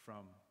different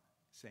from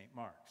St.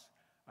 Mark's.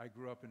 I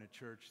grew up in a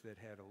church that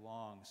had a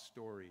long,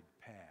 storied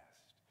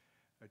past.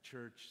 A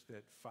church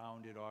that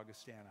founded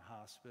Augustana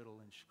Hospital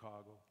in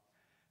Chicago,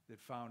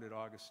 that founded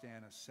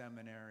Augustana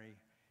Seminary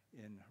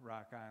in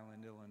Rock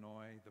Island,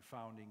 Illinois. The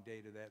founding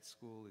date of that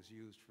school is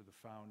used for the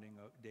founding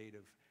date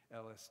of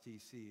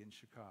LSTC in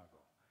Chicago.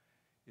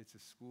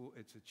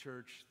 It's a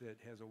church that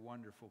has a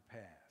wonderful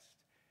past.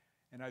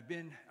 And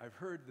I've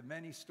heard the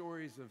many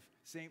stories of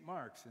St.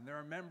 Mark's, and there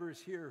are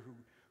members here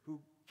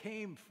who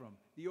came from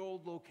the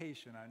old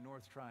location on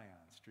North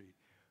Tryon Street,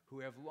 who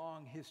have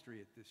long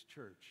history at this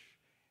church,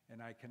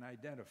 and I can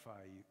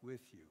identify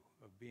with you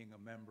of being a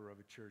member of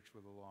a church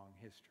with a long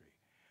history.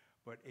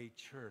 But a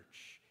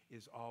church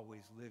is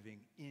always living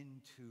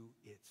into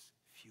its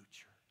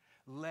future,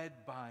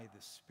 led by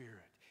the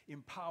Spirit,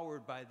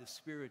 empowered by the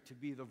Spirit to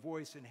be the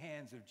voice and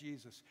hands of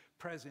Jesus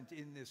present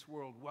in this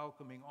world,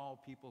 welcoming all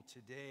people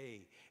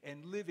today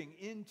and living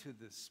into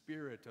the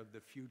spirit of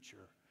the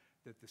future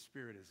that the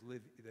Spirit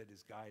that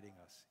is guiding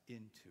us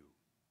into.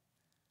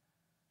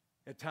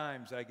 At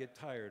times I get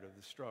tired of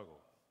the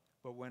struggle,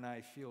 but when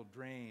I feel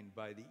drained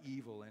by the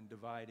evil and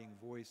dividing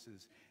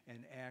voices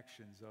and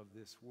actions of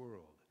this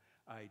world,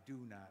 I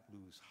do not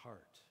lose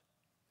heart.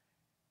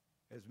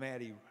 As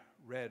Maddie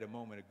read a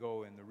moment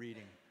ago in the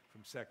reading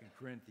from 2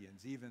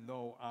 Corinthians, even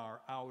though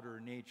our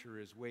outer nature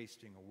is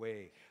wasting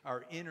away,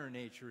 our inner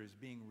nature is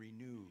being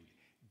renewed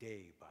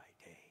day by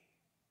day.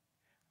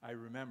 I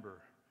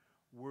remember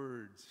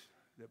words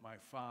that my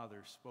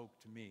father spoke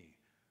to me,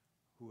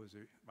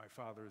 my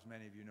father, as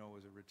many of you know,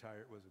 was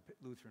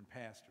a Lutheran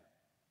pastor.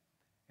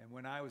 And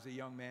when I was a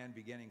young man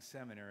beginning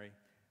seminary,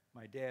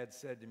 my dad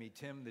said to me,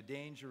 "Tim, the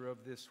danger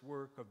of this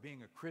work, of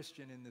being a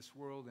Christian in this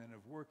world and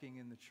of working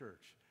in the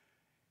church,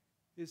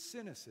 is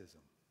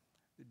cynicism.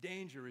 The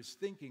danger is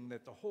thinking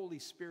that the Holy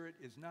Spirit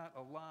is not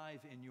alive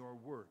in your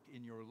work,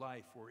 in your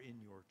life, or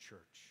in your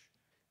church."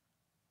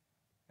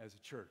 As a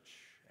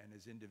church and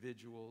as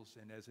individuals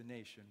and as a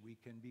nation, we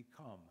can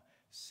become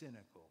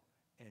cynical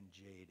and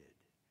jaded.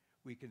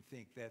 We can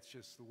think that's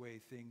just the way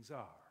things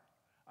are.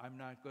 I'm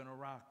not going to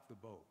rock the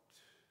boat.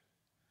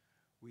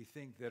 We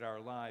think that our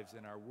lives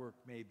and our work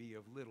may be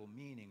of little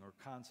meaning or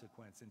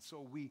consequence, and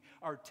so we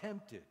are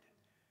tempted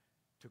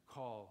to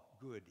call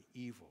good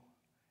evil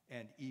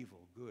and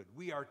evil good.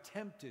 We are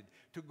tempted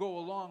to go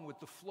along with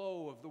the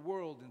flow of the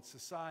world and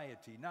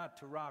society, not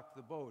to rock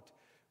the boat,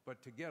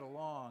 but to get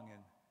along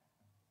and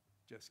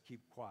just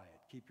keep quiet,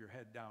 keep your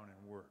head down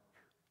and work,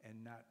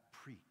 and not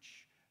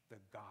preach the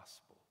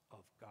gospel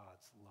of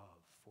God's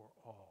love for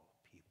all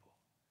people.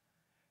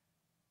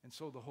 And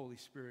so the Holy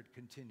Spirit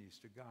continues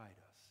to guide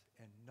us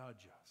and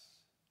nudge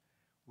us.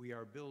 We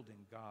are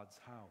building God's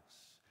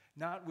house,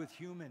 not with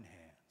human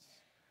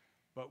hands,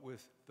 but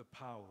with the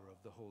power of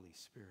the Holy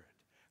Spirit.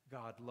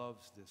 God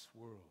loves this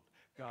world.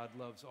 God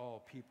loves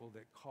all people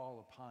that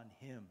call upon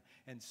him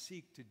and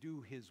seek to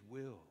do his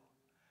will.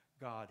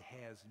 God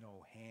has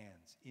no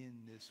hands in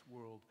this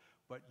world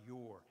but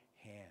your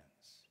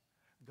hands.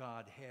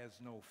 God has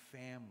no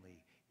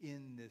family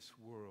in this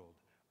world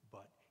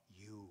but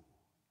you.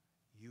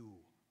 You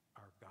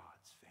are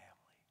God's family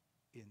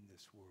in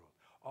this world,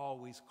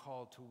 always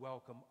called to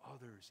welcome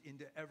others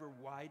into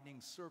ever-widening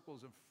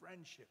circles of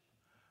friendship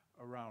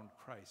around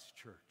Christ's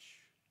church.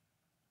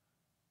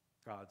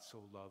 God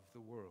so loved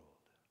the world.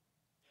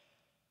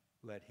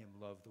 Let him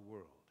love the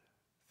world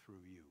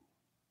through you.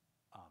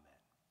 Amen.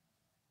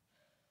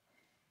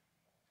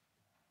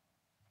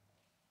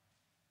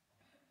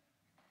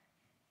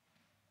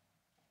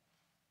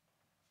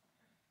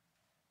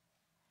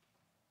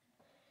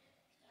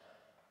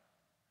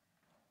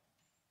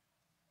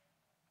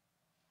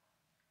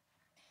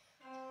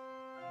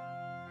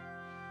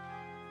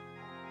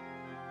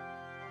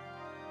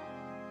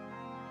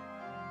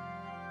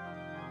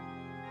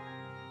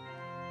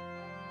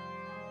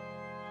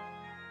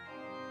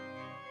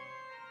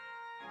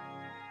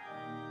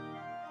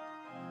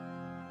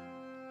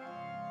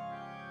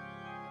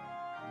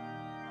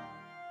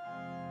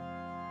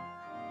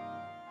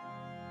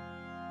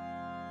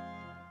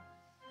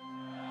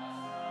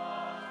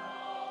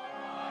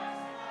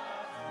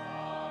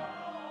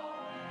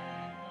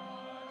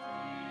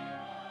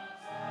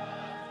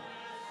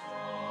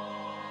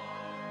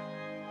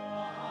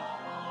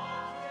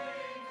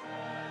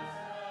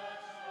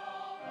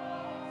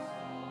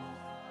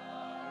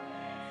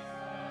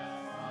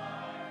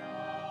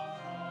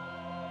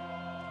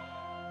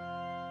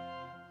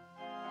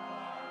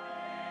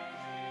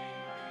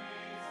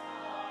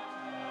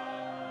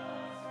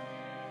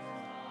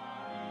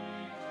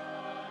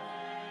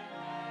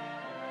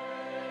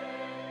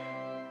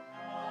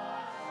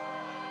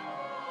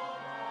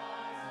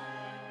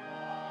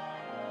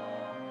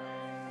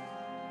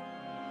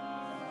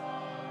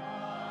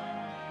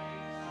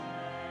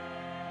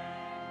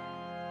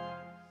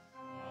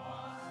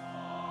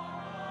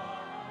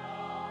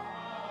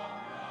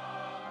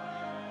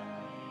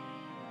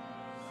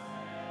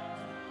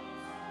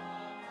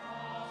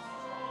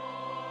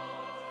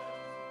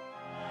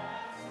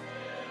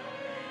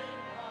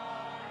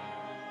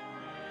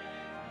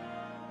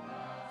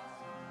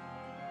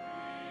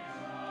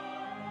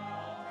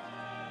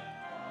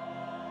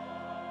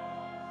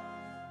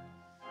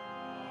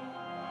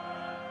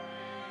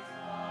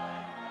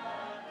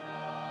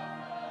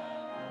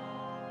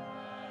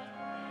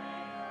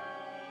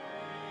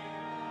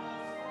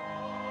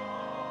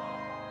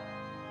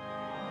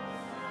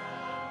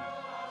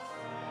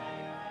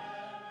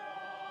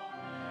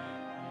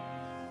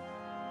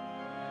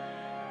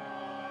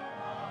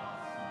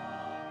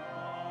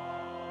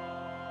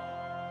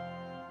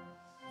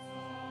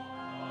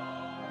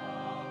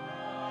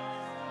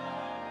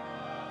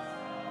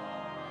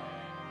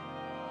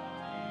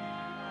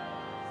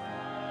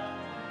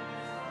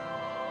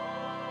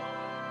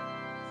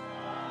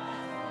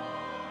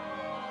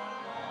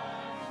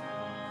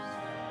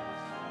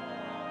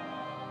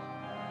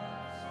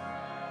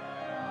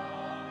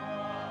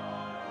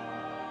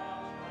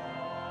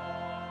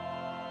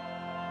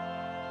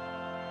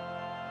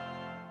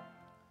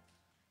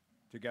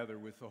 Together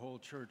with the whole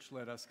church,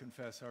 let us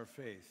confess our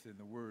faith in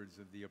the words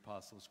of the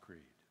Apostles' Creed.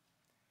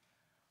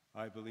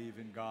 I believe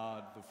in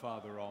God, the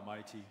Father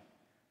Almighty,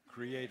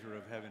 creator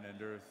of heaven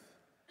and earth.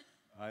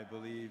 I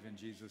believe in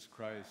Jesus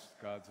Christ,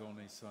 God's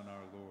only Son,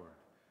 our Lord,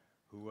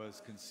 who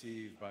was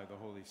conceived by the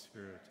Holy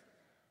Spirit,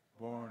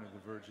 born of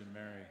the Virgin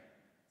Mary,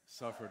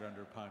 suffered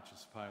under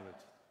Pontius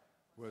Pilate,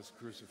 was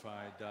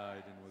crucified,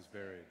 died, and was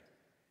buried.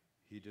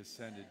 He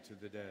descended to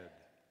the dead.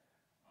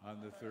 On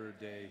the third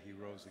day he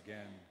rose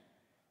again.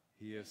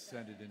 He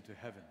ascended into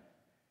heaven.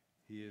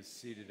 He is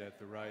seated at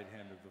the right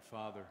hand of the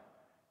Father,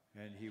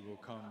 and he will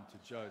come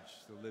to judge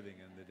the living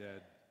and the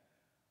dead.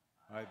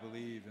 I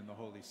believe in the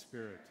Holy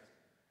Spirit,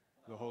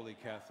 the Holy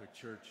Catholic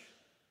Church,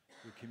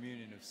 the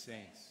communion of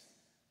saints,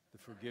 the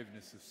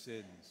forgiveness of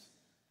sins,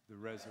 the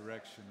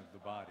resurrection of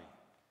the body,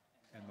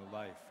 and the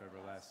life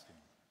everlasting.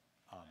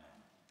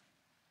 Amen.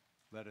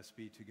 Let us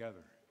be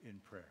together in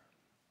prayer.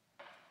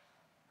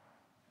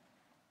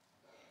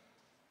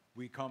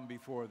 We come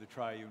before the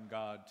triune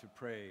God to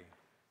pray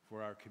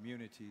for our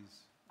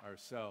communities,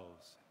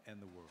 ourselves,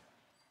 and the world.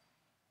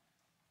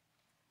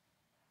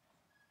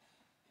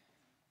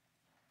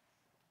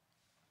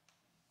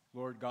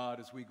 Lord God,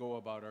 as we go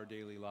about our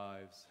daily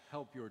lives,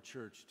 help your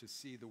church to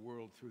see the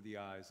world through the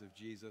eyes of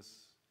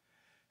Jesus.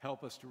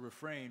 Help us to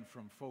refrain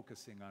from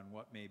focusing on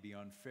what may be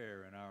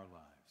unfair in our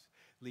lives.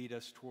 Lead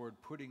us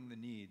toward putting the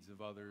needs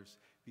of others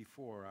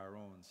before our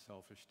own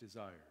selfish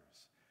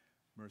desires.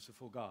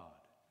 Merciful God,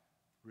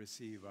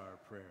 receive our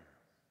prayer.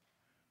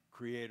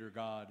 Creator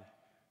God,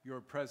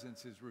 your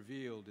presence is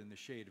revealed in the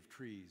shade of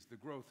trees, the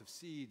growth of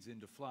seeds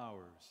into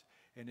flowers,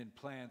 and in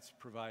plants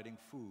providing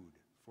food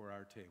for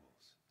our tables.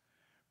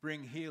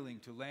 Bring healing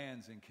to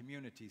lands and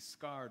communities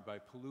scarred by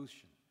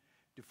pollution,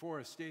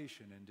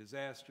 deforestation, and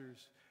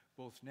disasters,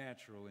 both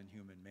natural and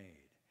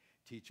human-made.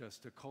 Teach us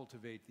to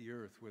cultivate the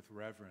earth with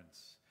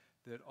reverence,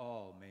 that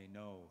all may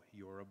know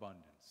your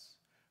abundance.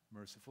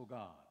 Merciful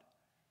God,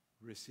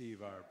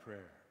 receive our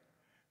prayer.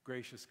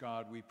 Gracious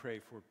God, we pray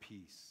for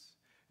peace,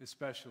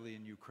 especially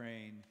in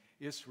Ukraine,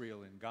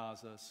 Israel and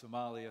Gaza,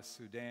 Somalia,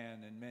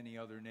 Sudan, and many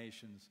other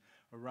nations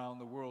around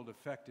the world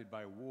affected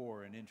by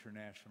war and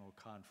international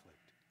conflict.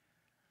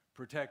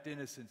 Protect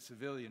innocent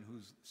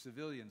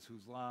civilians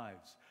whose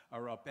lives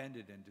are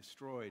upended and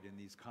destroyed in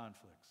these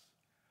conflicts.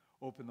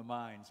 Open the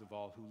minds of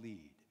all who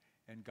lead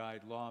and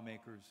guide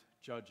lawmakers,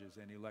 judges,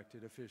 and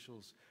elected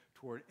officials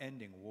toward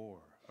ending war,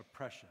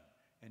 oppression,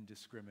 and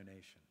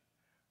discrimination.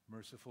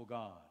 Merciful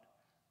God,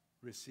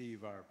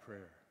 receive our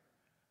prayer.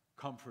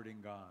 Comforting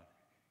God,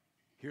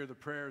 hear the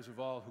prayers of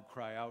all who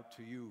cry out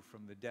to you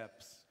from the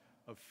depths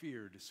of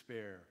fear,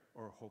 despair,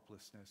 or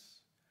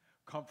hopelessness.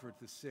 Comfort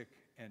the sick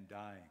and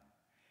dying,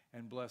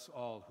 and bless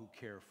all who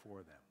care for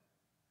them.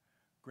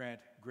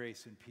 Grant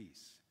grace and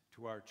peace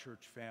to our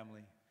church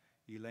family,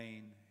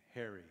 Elaine,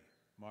 Harry,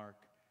 Mark,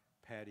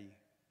 Patty,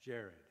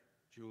 Jared,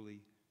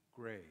 Julie,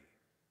 Gray,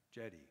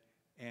 Jetty,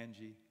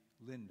 Angie,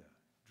 Linda,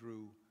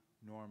 Drew,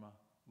 Norma,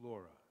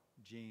 Laura,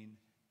 Jean,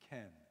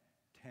 Ken,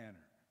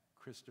 Tanner,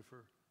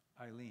 Christopher,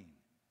 Eileen,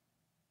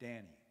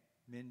 Danny,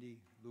 Mindy,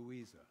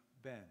 Louisa,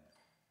 Ben,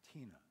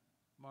 Tina,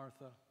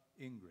 Martha,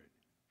 Ingrid,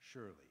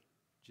 Shirley,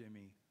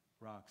 Jimmy,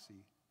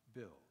 Roxy,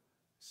 Bill,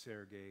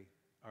 Sergey,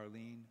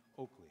 Arlene,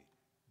 Oakley,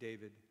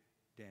 David,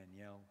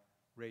 Danielle,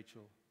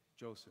 Rachel,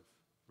 Joseph,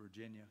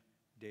 Virginia,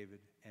 David,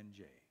 and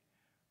Jay.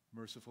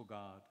 Merciful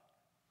God,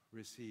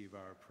 receive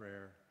our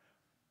prayer.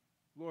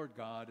 Lord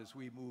God, as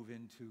we move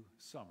into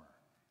summer,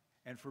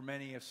 and for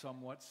many a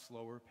somewhat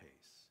slower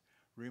pace,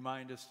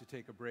 remind us to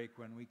take a break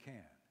when we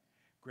can.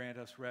 Grant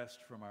us rest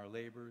from our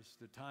labors,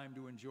 the time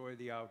to enjoy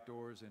the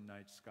outdoors and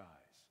night skies,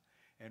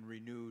 and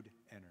renewed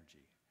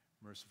energy.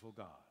 Merciful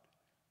God,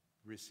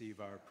 receive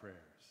our prayers.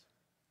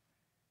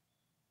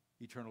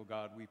 Eternal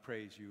God, we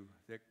praise you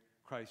that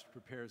Christ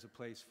prepares a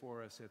place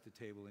for us at the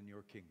table in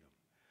your kingdom.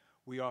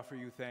 We offer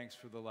you thanks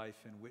for the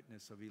life and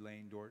witness of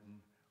Elaine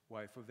Dorton,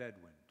 wife of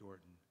Edwin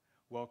Dorton.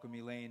 Welcome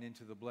Elaine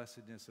into the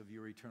blessedness of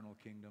your eternal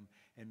kingdom,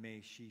 and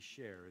may she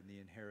share in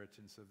the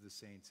inheritance of the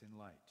saints in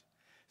light.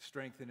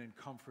 Strengthen and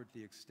comfort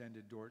the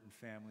extended Dorton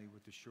family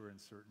with the sure and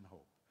certain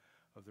hope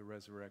of the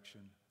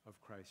resurrection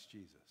of Christ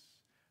Jesus.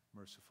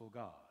 Merciful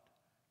God,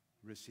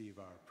 receive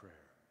our prayer.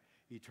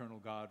 Eternal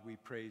God, we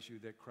praise you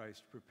that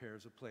Christ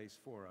prepares a place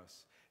for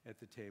us at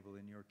the table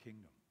in your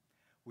kingdom.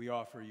 We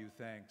offer you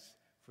thanks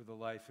for the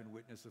life and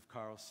witness of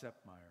Carl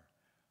Seppmeyer,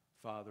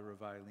 father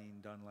of Eileen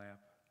Dunlap.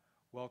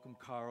 Welcome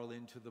Carl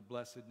into the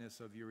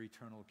blessedness of your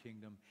eternal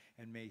kingdom,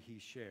 and may he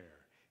share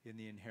in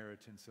the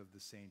inheritance of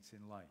the saints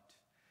in light.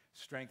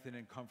 Strengthen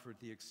and comfort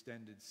the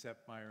extended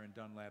Seppmeyer and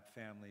Dunlap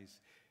families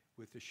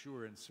with the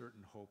sure and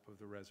certain hope of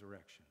the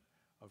resurrection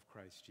of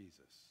Christ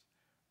Jesus.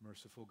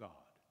 Merciful God,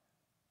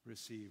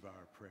 receive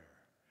our prayer.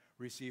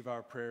 Receive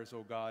our prayers,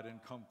 O God,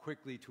 and come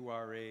quickly to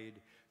our aid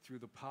through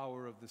the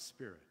power of the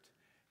Spirit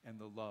and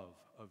the love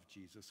of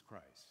Jesus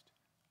Christ.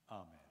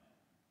 Amen.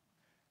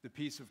 The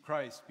peace of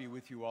Christ be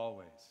with you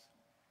always.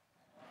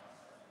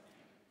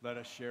 Let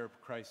us share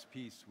Christ's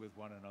peace with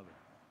one another.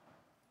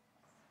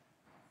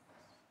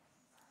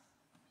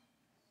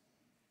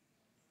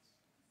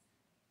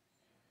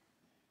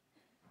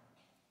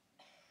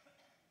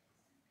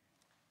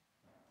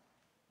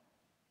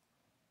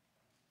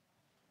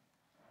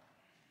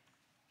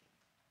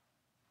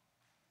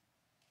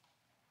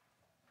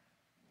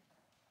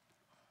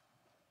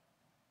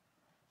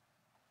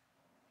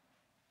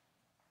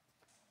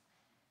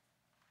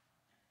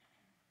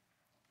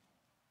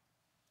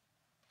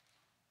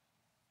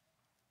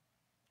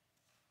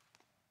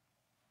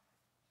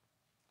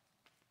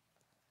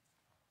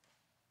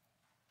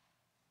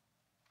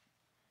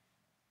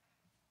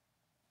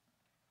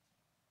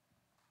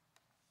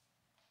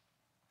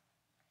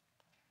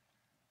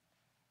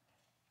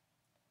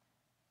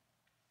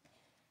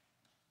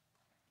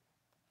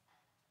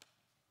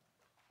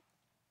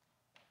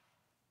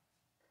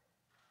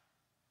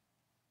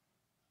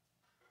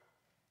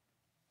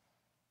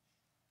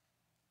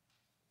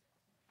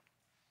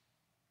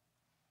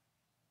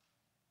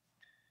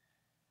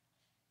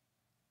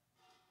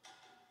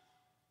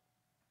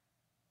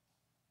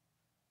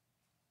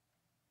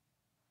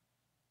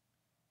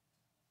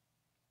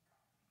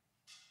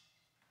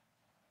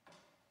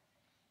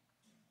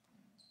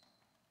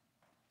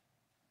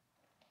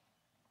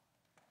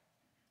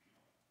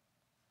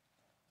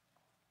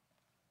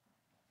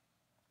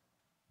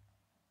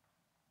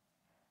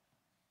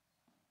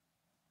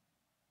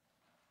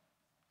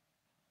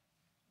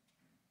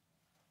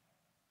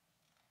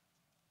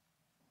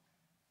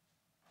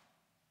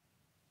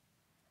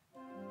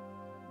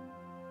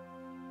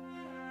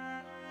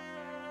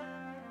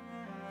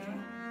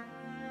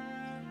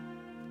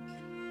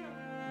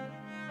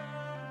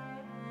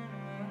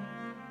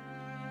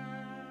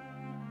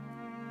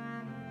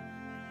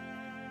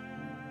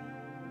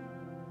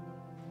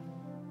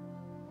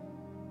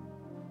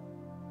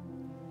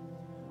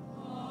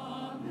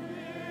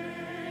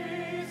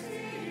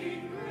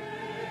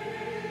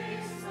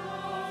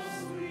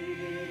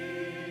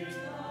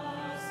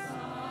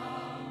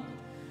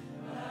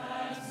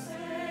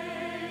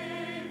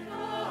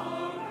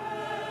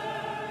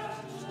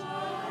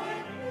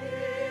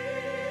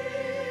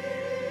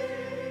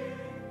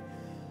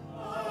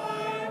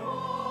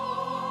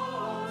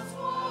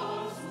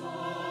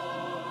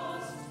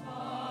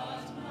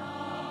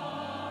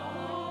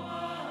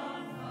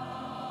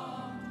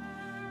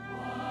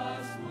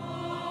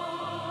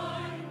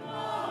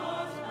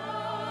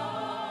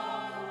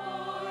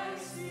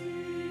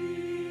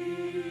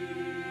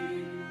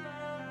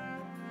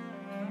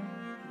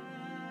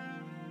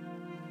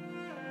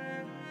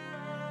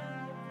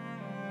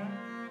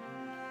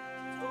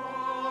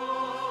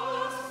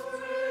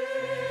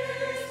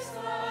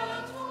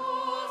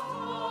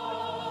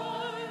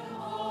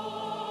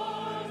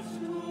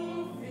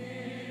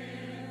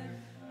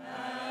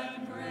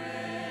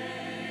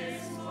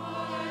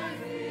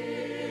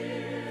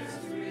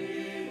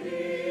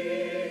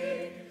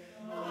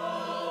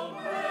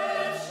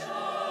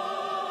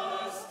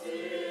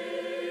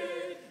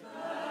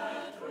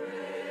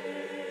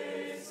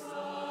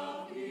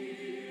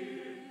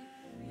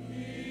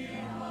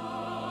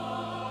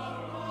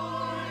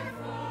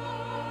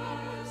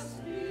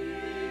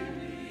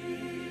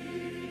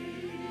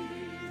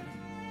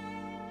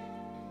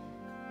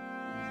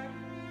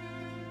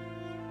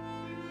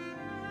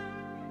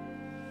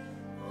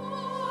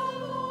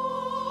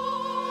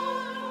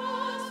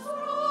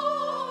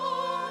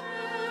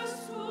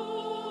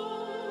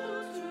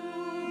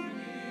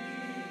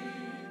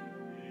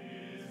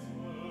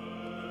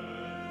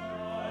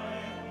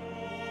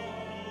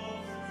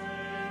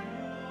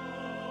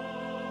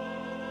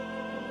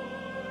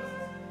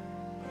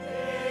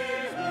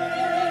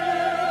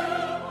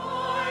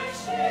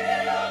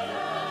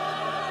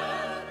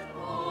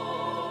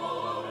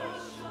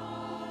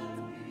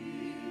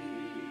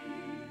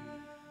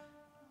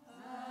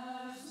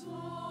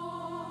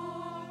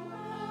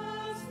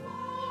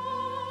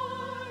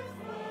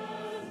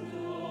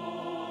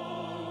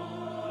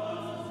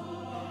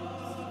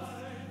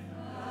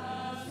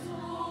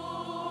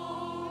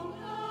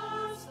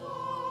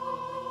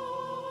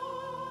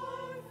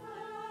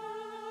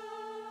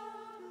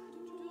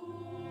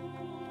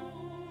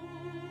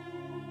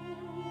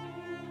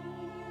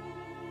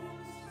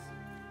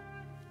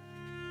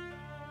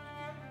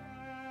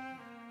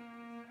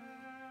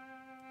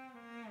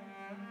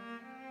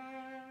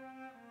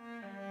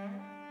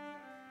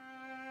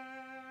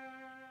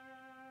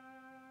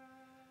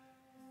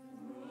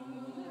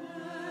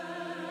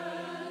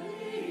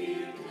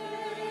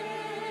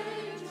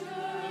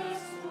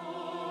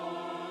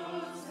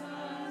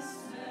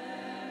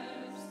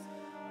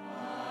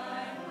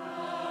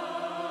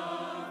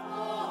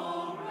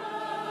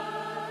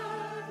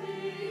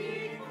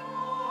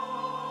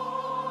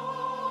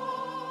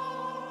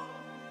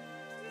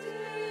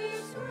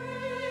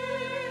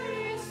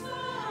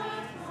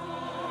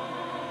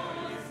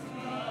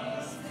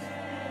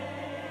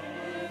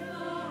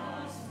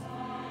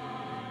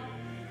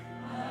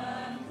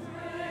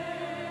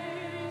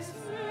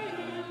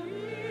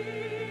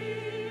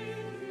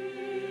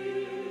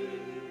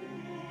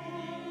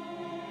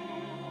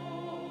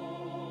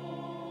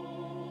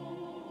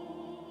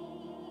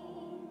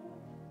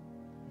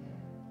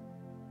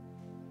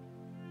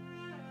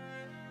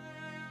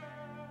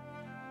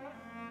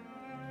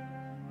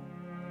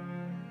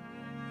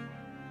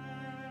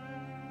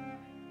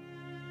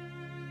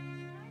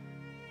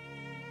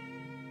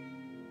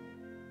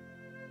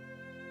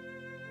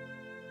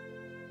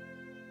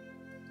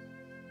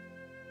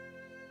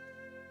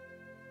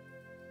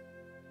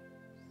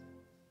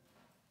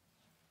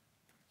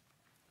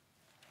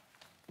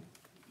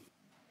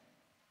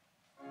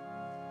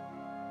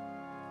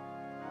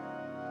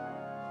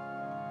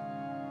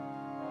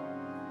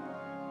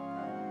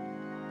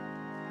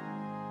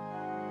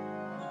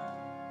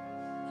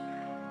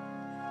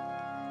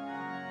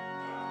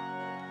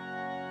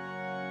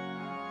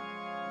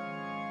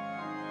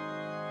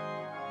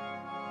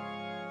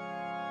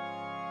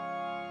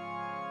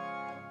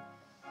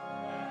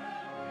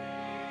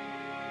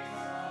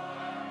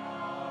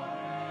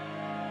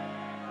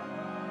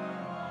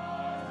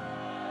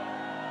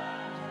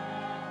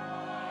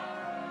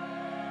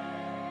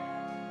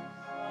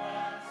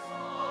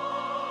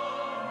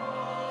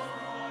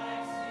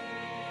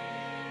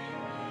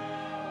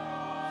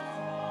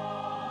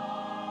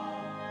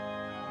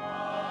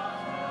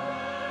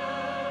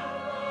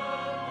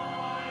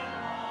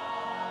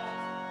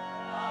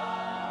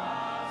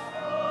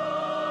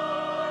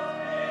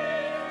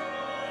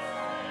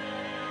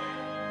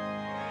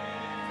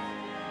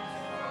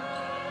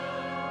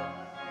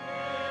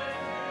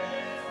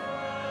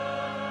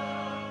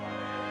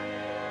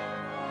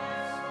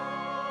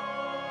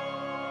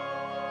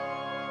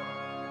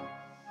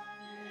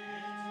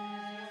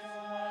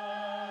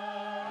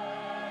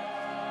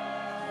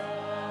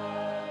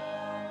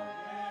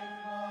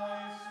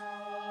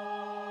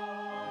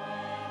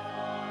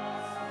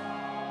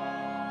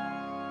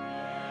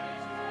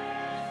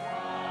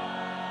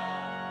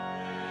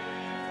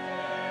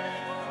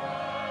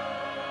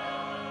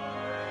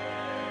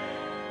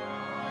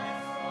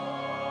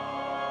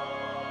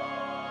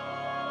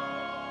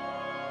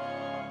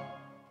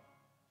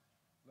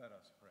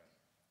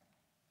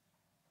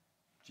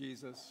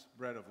 Jesus,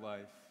 bread of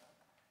life,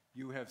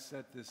 you have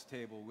set this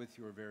table with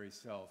your very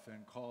self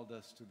and called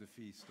us to the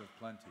feast of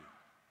plenty.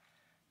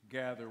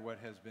 Gather what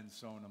has been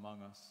sown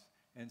among us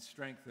and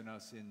strengthen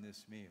us in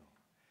this meal.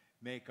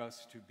 Make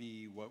us to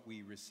be what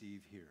we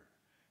receive here,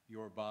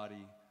 your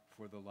body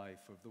for the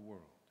life of the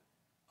world.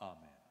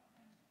 Amen.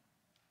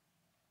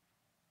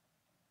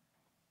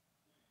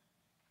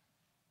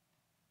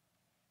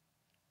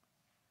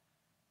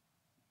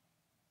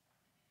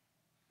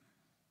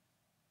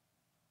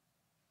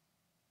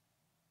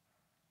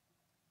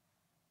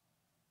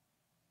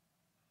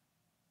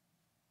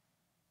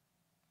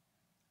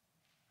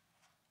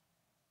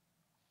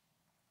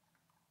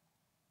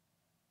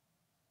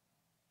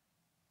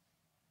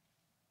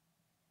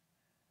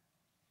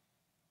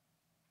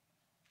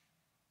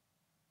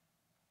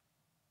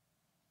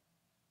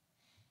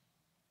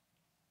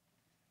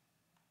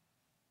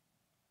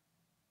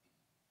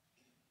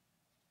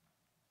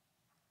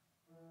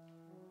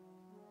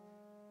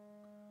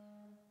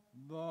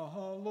 The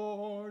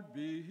Lord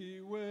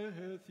be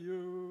with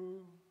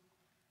you.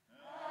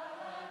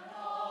 And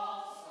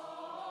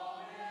also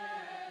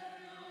with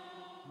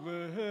you.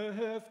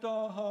 Lift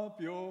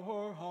up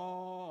your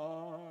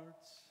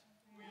hearts.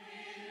 We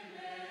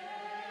lift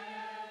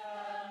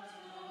them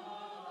to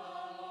the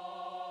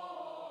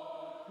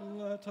Lord.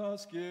 Let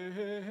us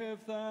give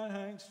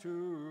thanks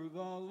to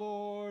the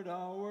Lord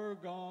our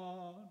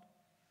God.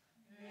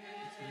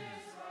 It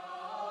is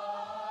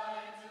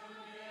right to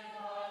give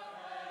our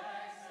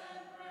thanks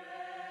and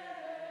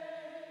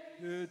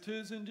praise. It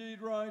is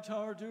indeed right,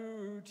 our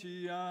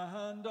duty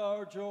and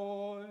our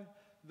joy,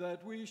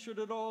 that we should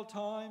at all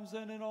times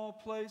and in all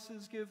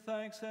places give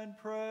thanks and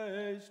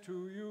praise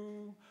to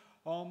you,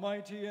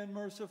 Almighty and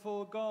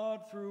merciful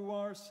God, through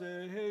our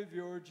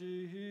Savior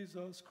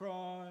Jesus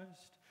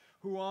Christ,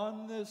 who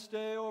on this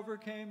day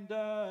overcame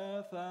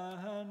death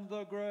and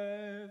the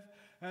grave,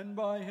 and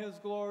by his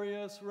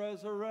glorious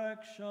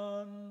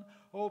resurrection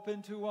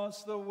opened to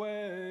us the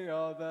way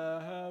of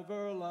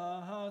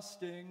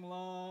everlasting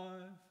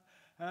life.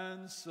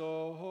 And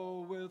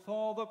so, with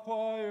all the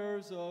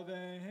choirs of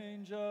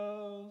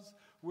angels,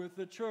 with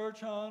the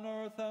church on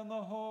earth and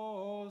the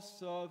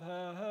hosts of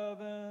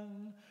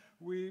heaven,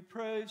 we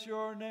praise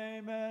your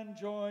name and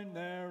join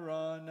their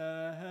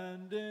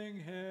unending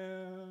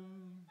hymn.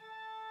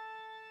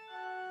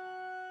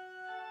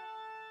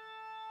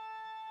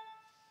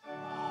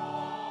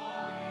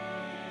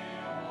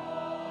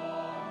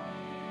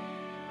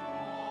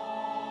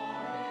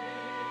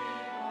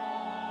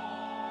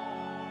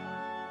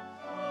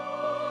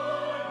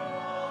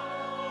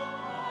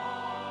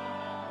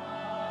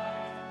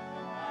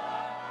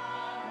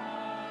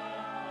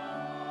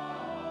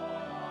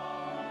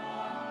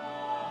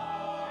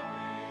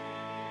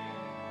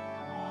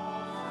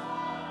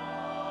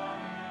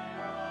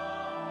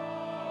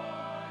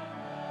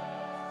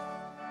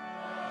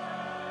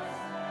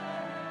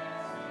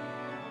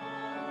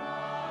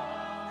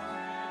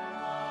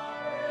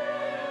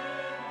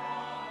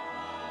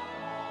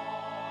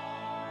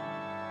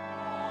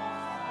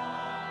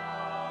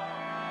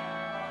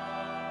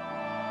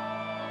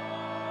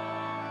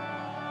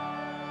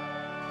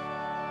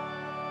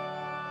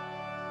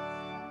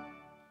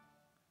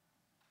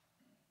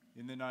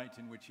 In the night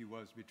in which he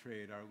was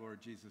betrayed, our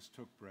Lord Jesus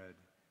took bread,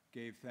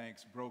 gave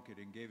thanks, broke it,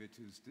 and gave it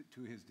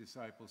to his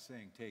disciples,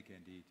 saying, "Take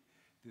and eat.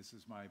 This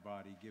is my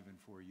body given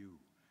for you.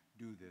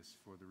 Do this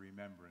for the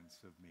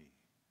remembrance of me."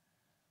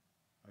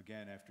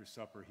 Again, after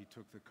supper, he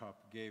took the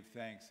cup, gave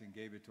thanks, and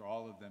gave it to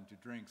all of them to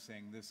drink,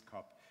 saying, "This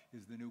cup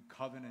is the new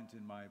covenant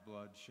in my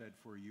blood, shed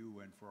for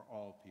you and for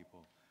all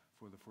people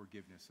for the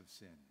forgiveness of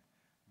sin.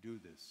 Do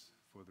this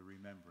for the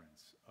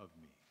remembrance of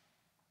me."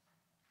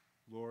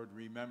 Lord,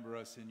 remember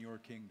us in your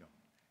kingdom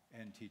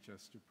and teach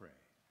us to pray.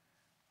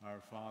 Our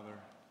Father,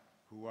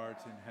 who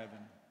art in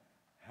heaven,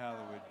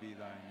 hallowed be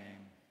thy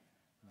name.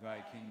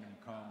 Thy kingdom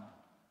come,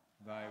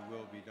 thy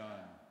will be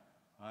done,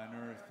 on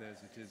earth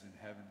as it is in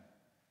heaven.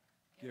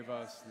 Give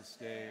us this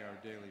day our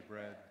daily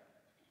bread,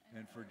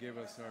 and forgive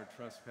us our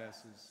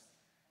trespasses,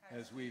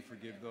 as we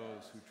forgive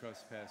those who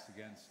trespass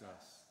against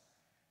us.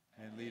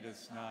 And lead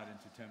us not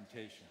into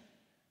temptation,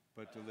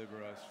 but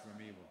deliver us from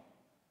evil.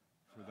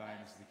 For thine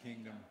is the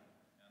kingdom,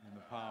 and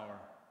the power,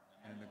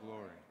 and the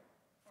glory,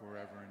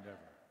 forever and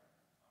ever.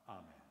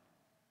 Amen.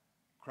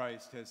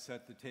 Christ has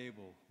set the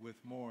table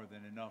with more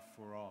than enough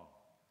for all.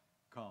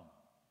 Come.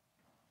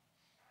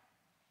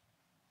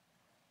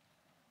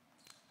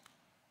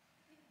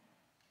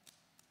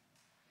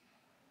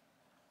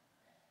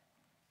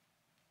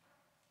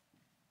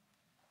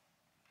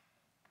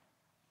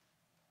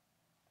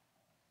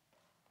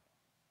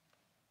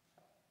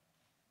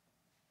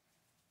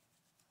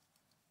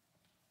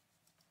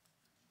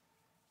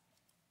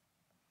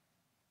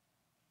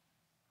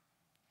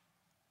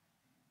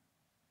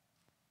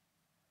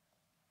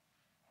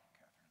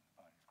 Catherine, the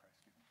body of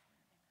Christ given for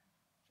you.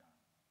 John,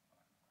 the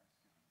body of Christ.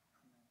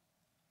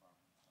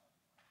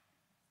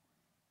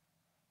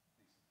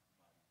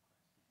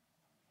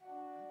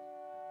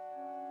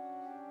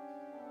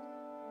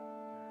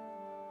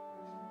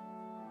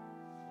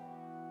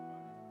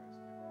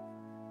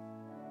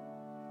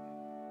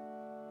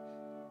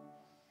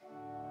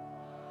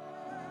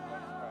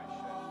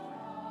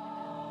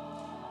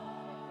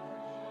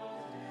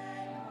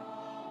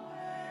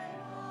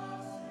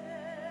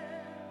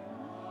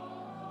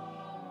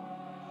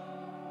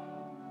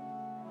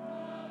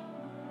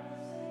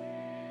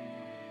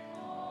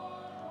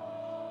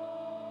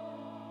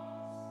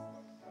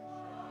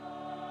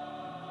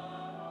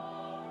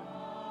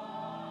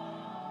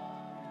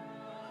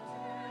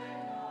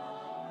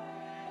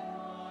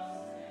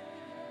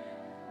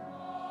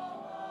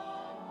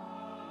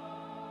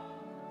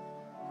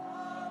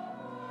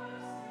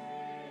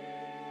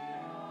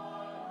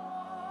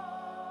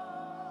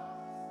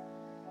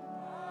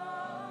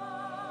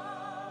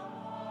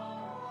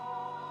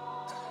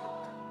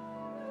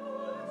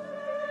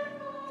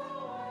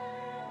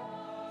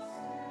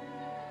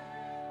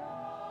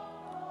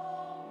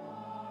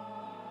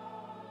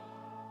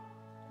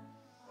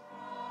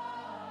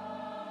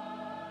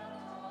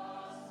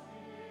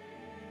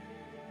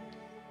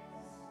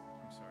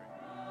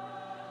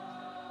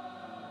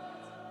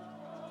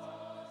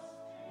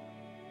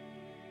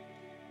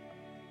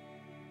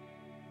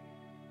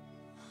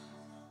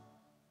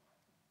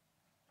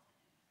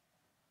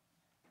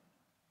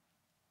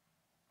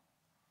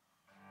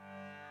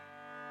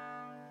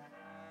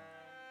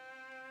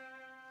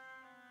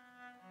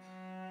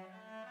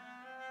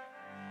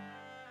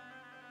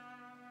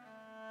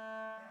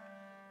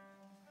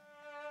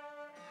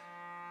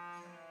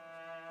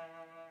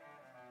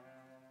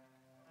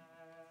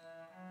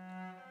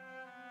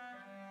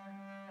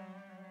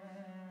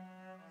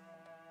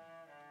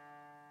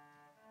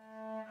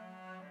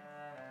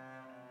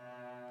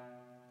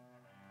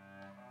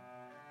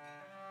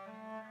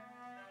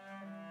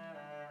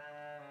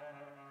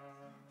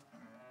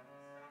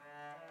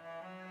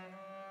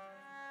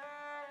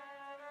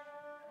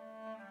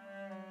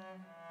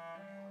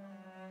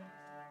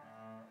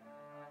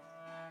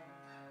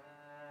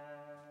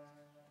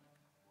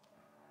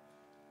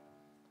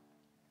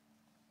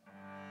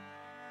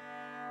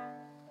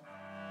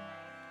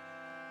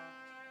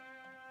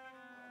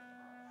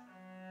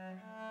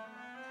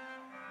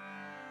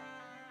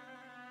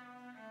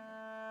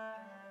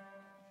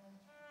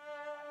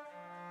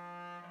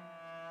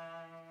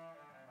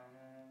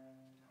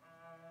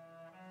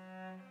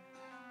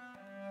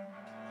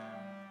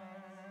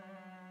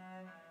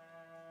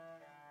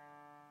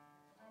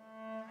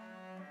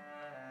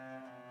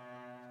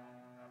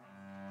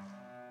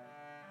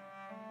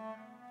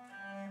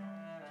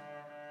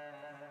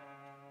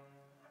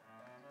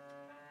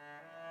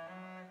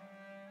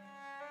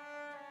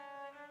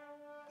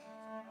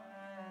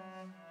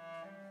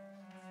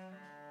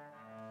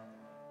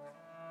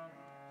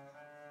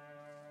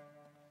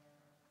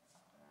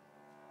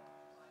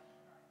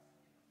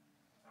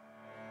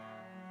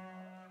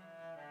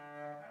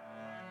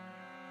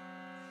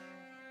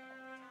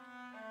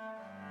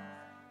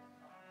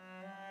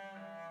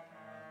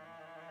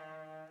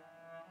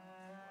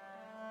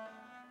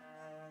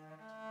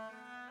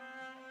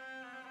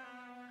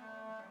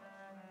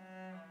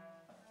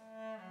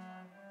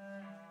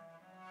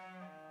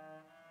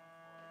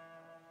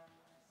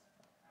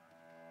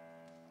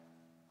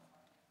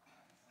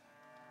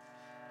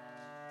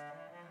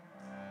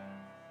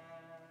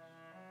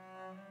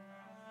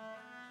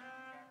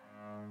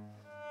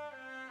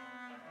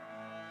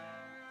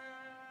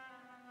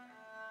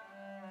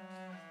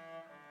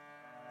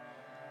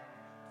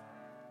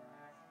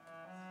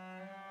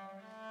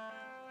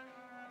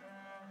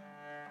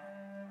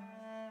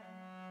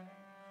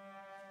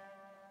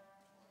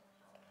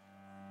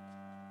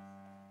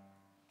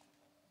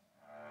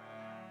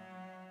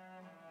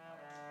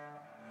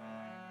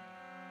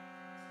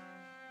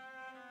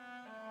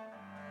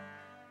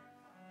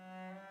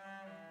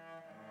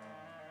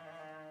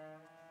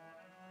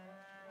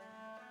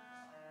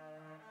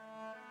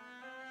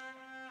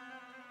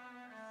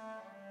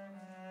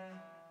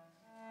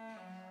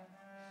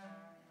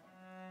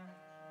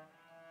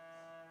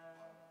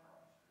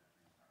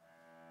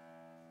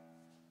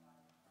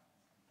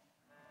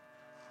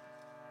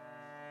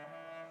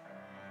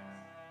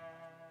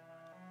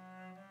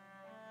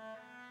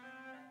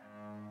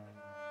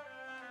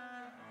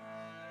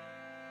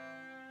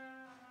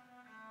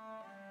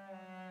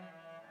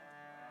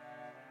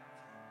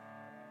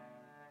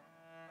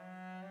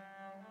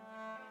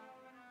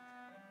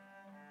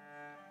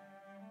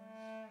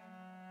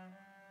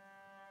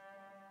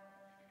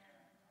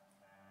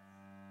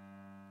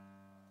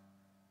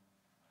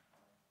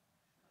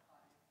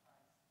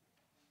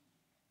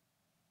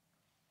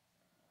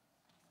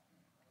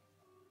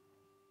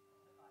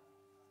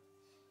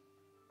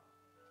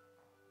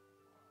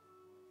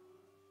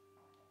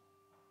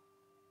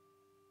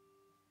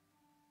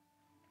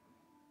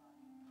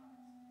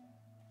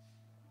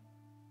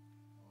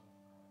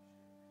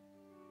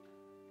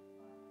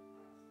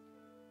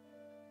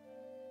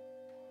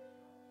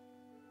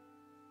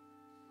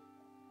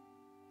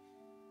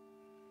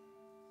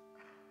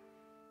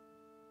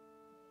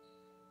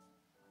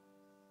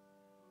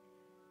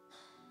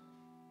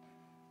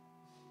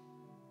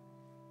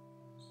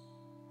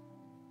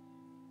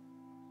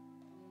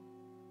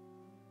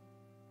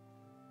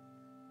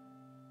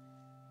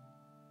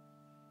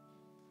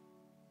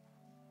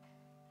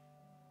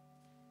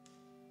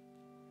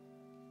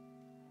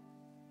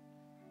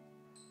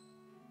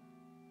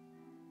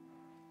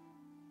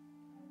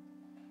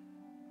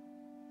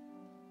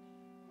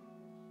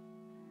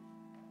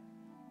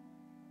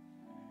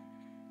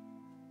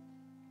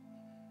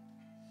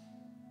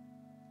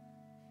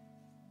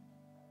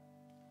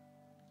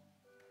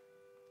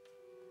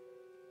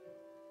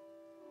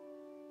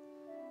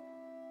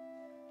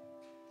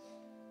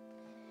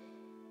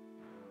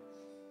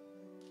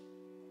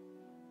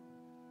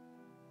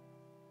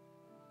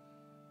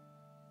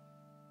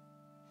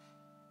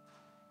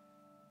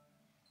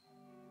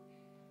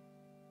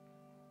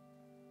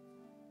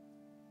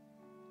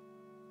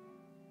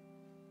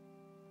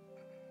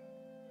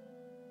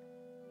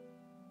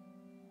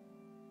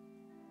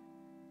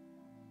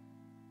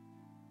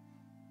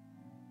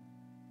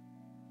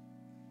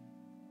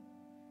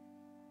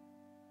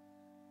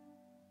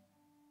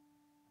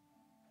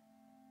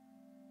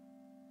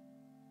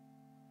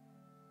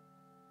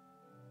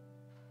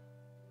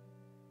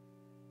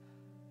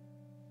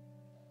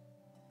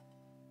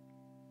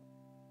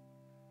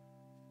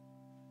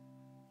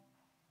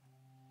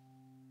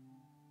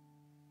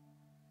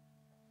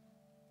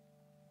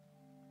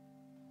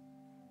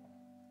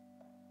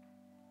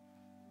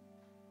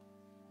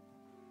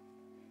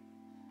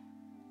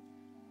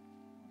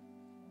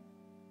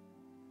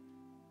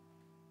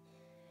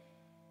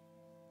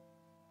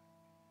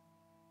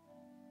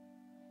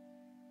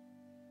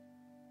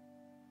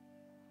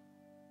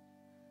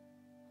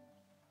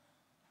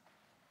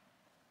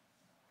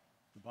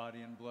 The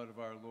body and blood of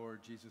our Lord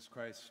Jesus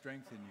Christ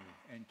strengthen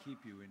you and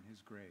keep you in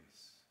his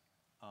grace.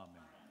 Amen.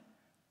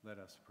 Let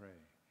us pray.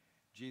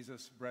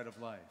 Jesus, bread of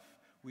life,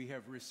 we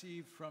have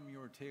received from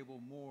your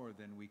table more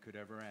than we could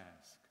ever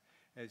ask.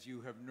 As you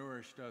have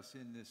nourished us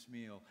in this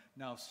meal,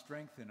 now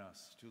strengthen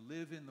us to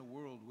live in the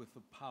world with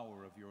the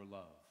power of your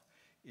love.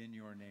 In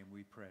your name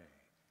we pray.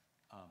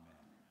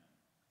 Amen.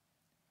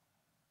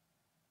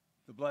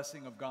 The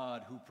blessing of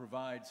God, who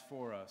provides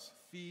for us,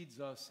 feeds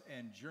us,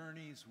 and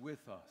journeys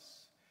with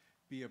us,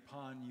 be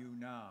upon you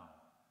now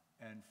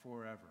and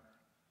forever.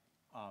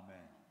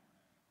 Amen.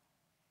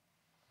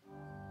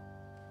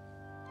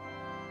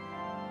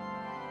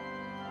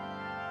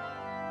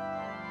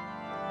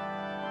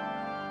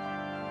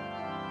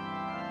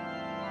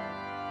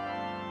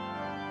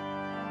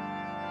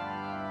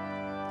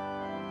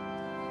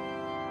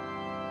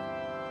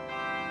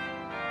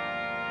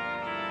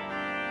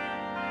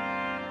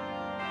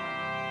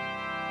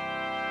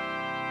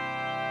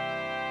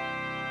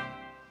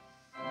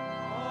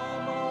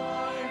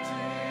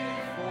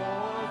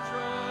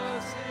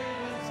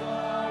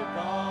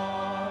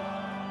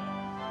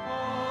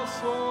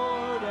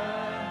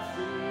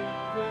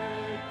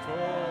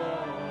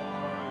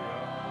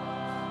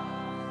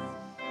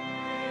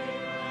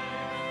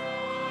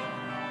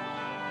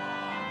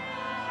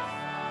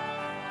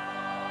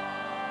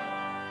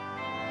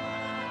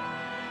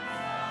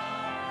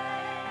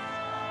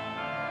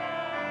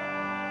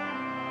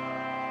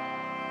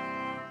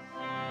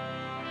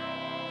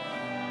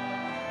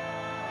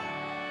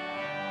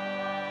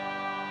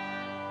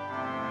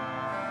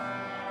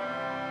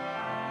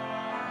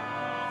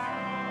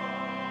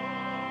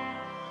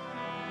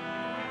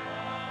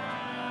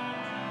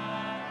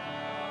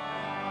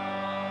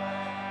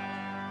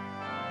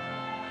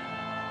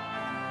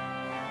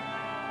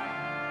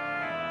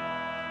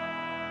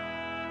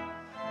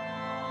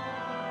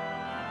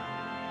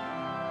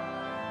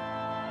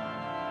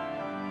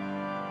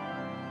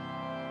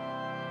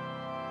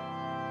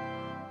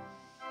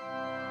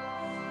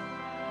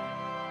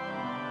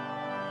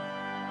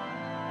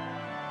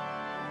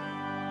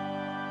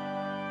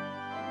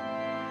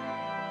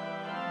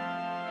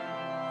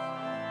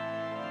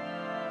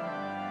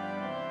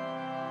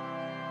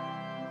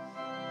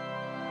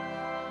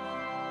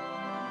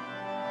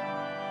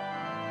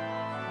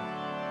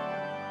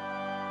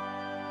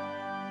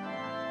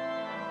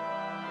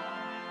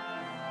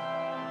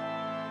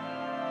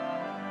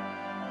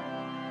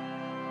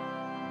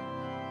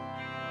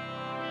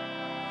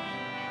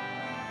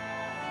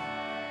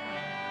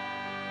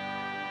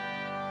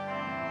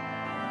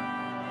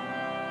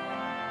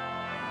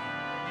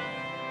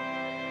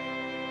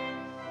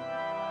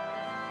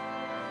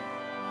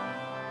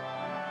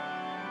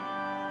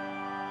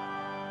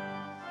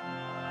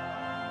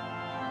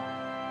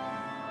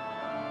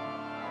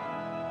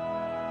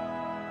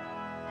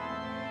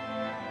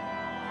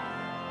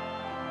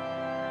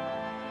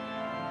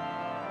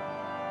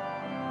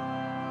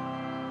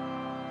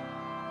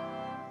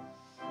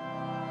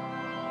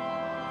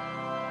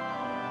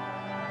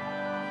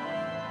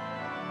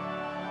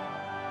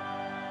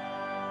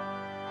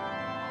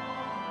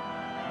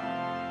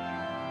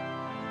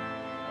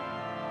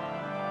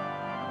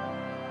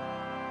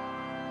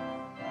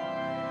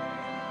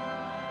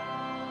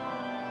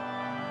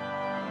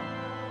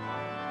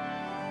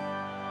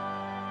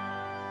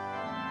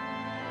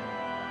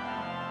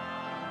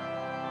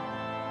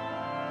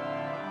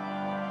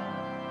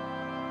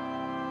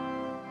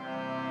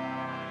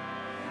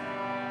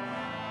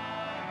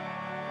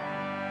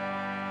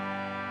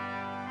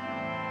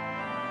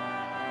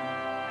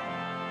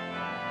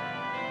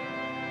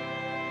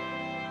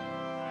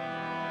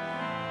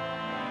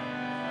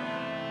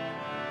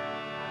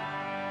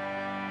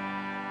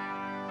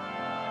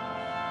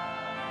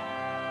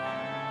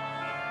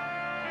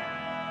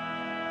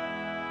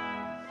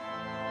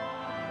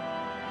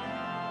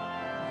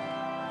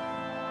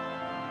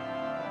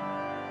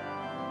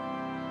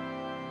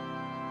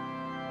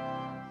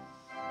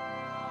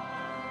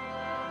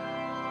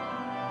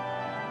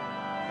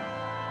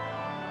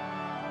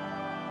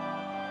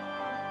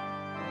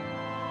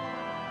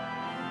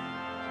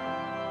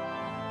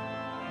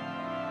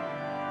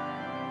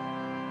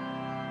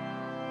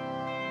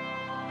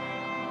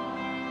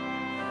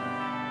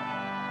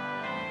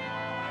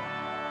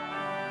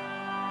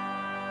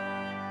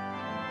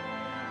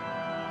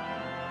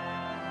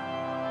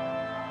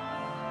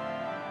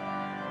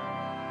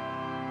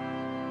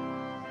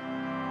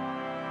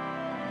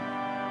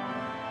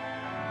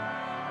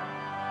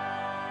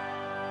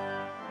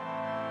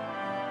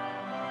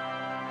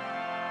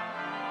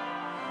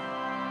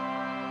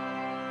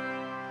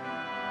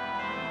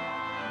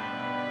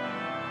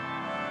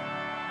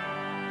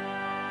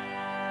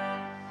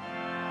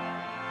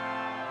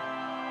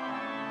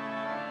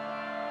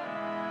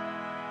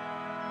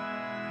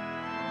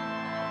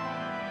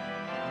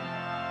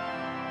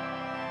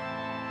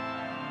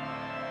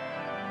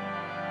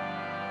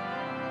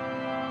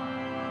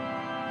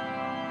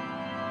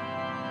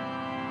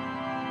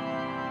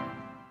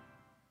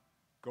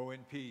 Go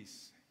in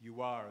peace.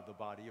 You are the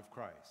body of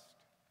Christ.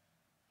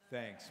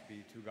 Thanks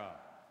be to God.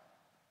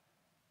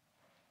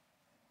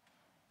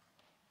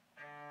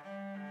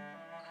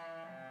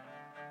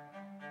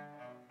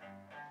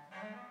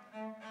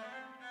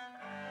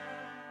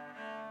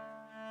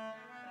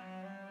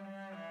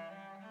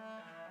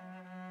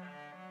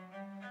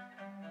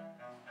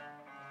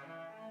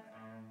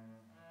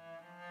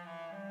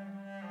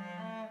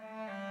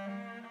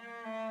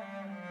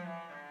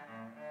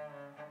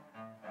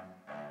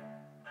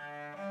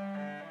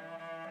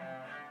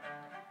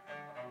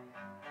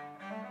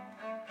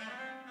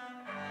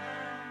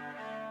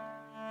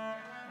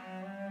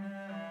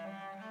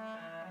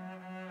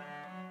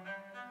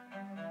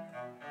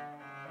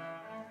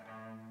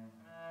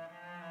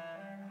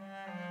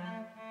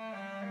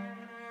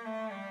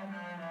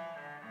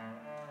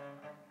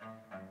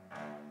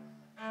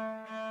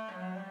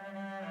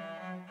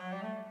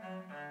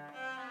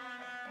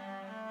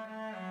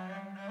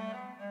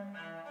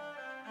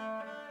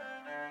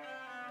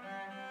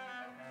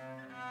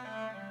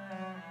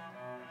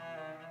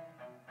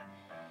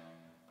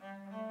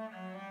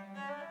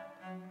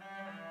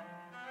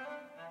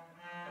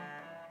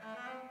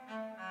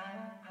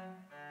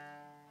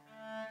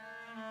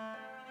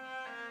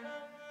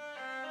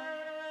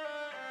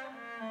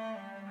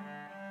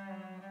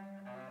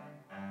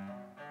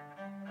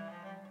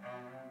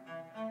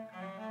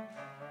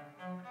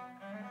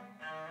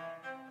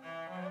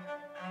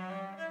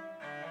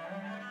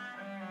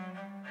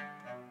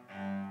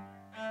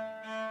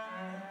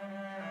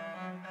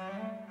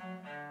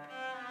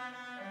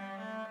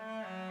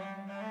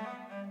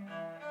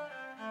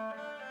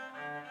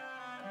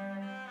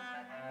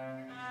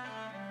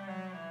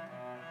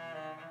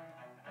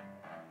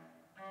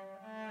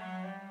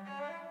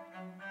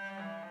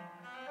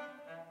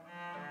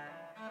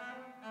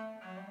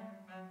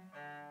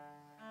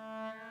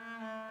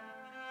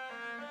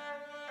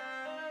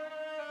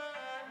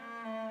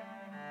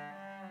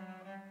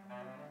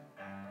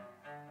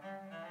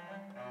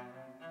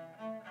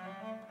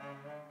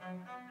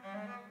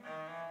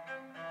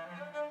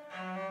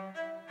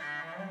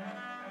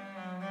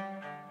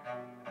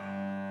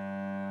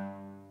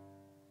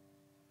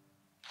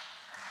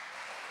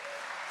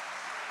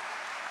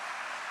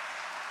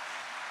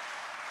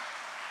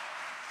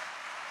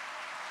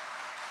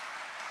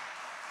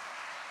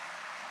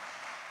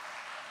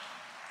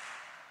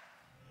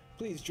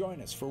 Please join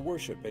us for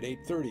worship at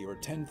 8:30 or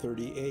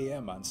 10:30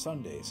 a.m. on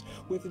Sundays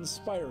with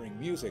inspiring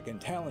music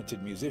and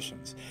talented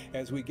musicians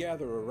as we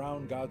gather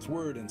around God's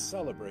Word and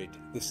celebrate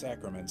the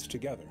sacraments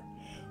together.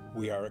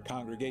 We are a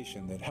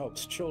congregation that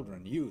helps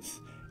children,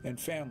 youth, and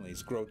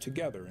families grow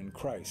together in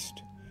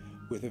Christ,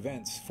 with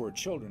events for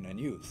children and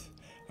youth,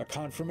 a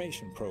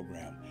confirmation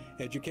program,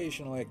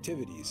 educational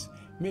activities,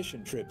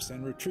 mission trips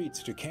and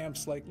retreats to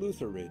camps like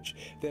Luther Ridge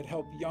that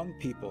help young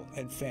people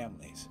and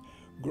families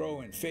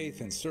grow in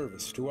faith and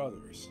service to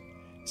others.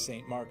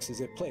 St. Mark's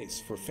is a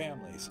place for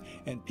families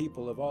and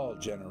people of all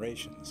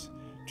generations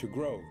to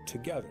grow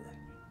together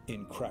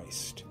in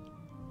Christ.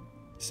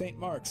 St.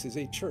 Mark's is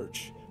a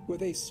church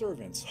with a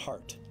servant's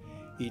heart.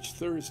 Each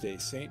Thursday,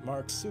 St.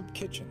 Mark's Soup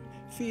Kitchen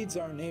feeds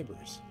our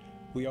neighbors.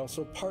 We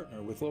also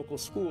partner with local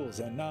schools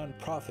and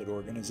nonprofit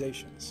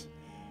organizations.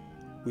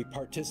 We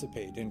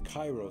participate in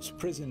Kairos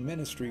prison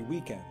ministry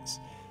weekends,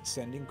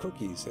 sending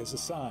cookies as a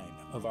sign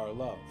of our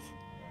love.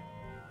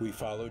 We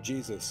follow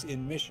Jesus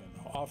in mission,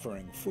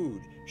 offering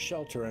food,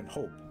 shelter, and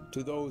hope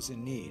to those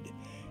in need,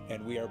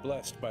 and we are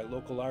blessed by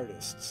local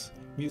artists,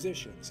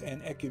 musicians,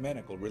 and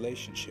ecumenical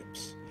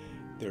relationships.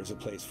 There's a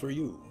place for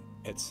you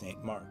at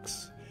St.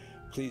 Mark's.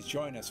 Please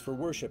join us for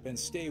worship and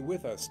stay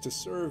with us to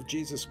serve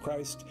Jesus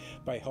Christ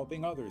by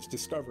helping others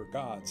discover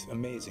God's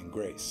amazing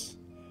grace.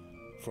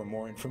 For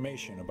more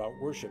information about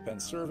worship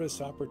and service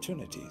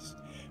opportunities,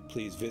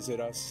 please visit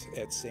us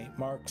at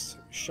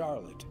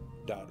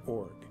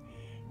stmarkscharlotte.org.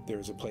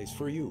 There's a place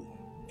for you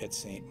at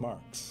St.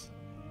 Mark's.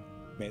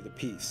 May the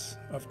peace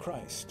of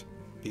Christ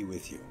be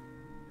with you.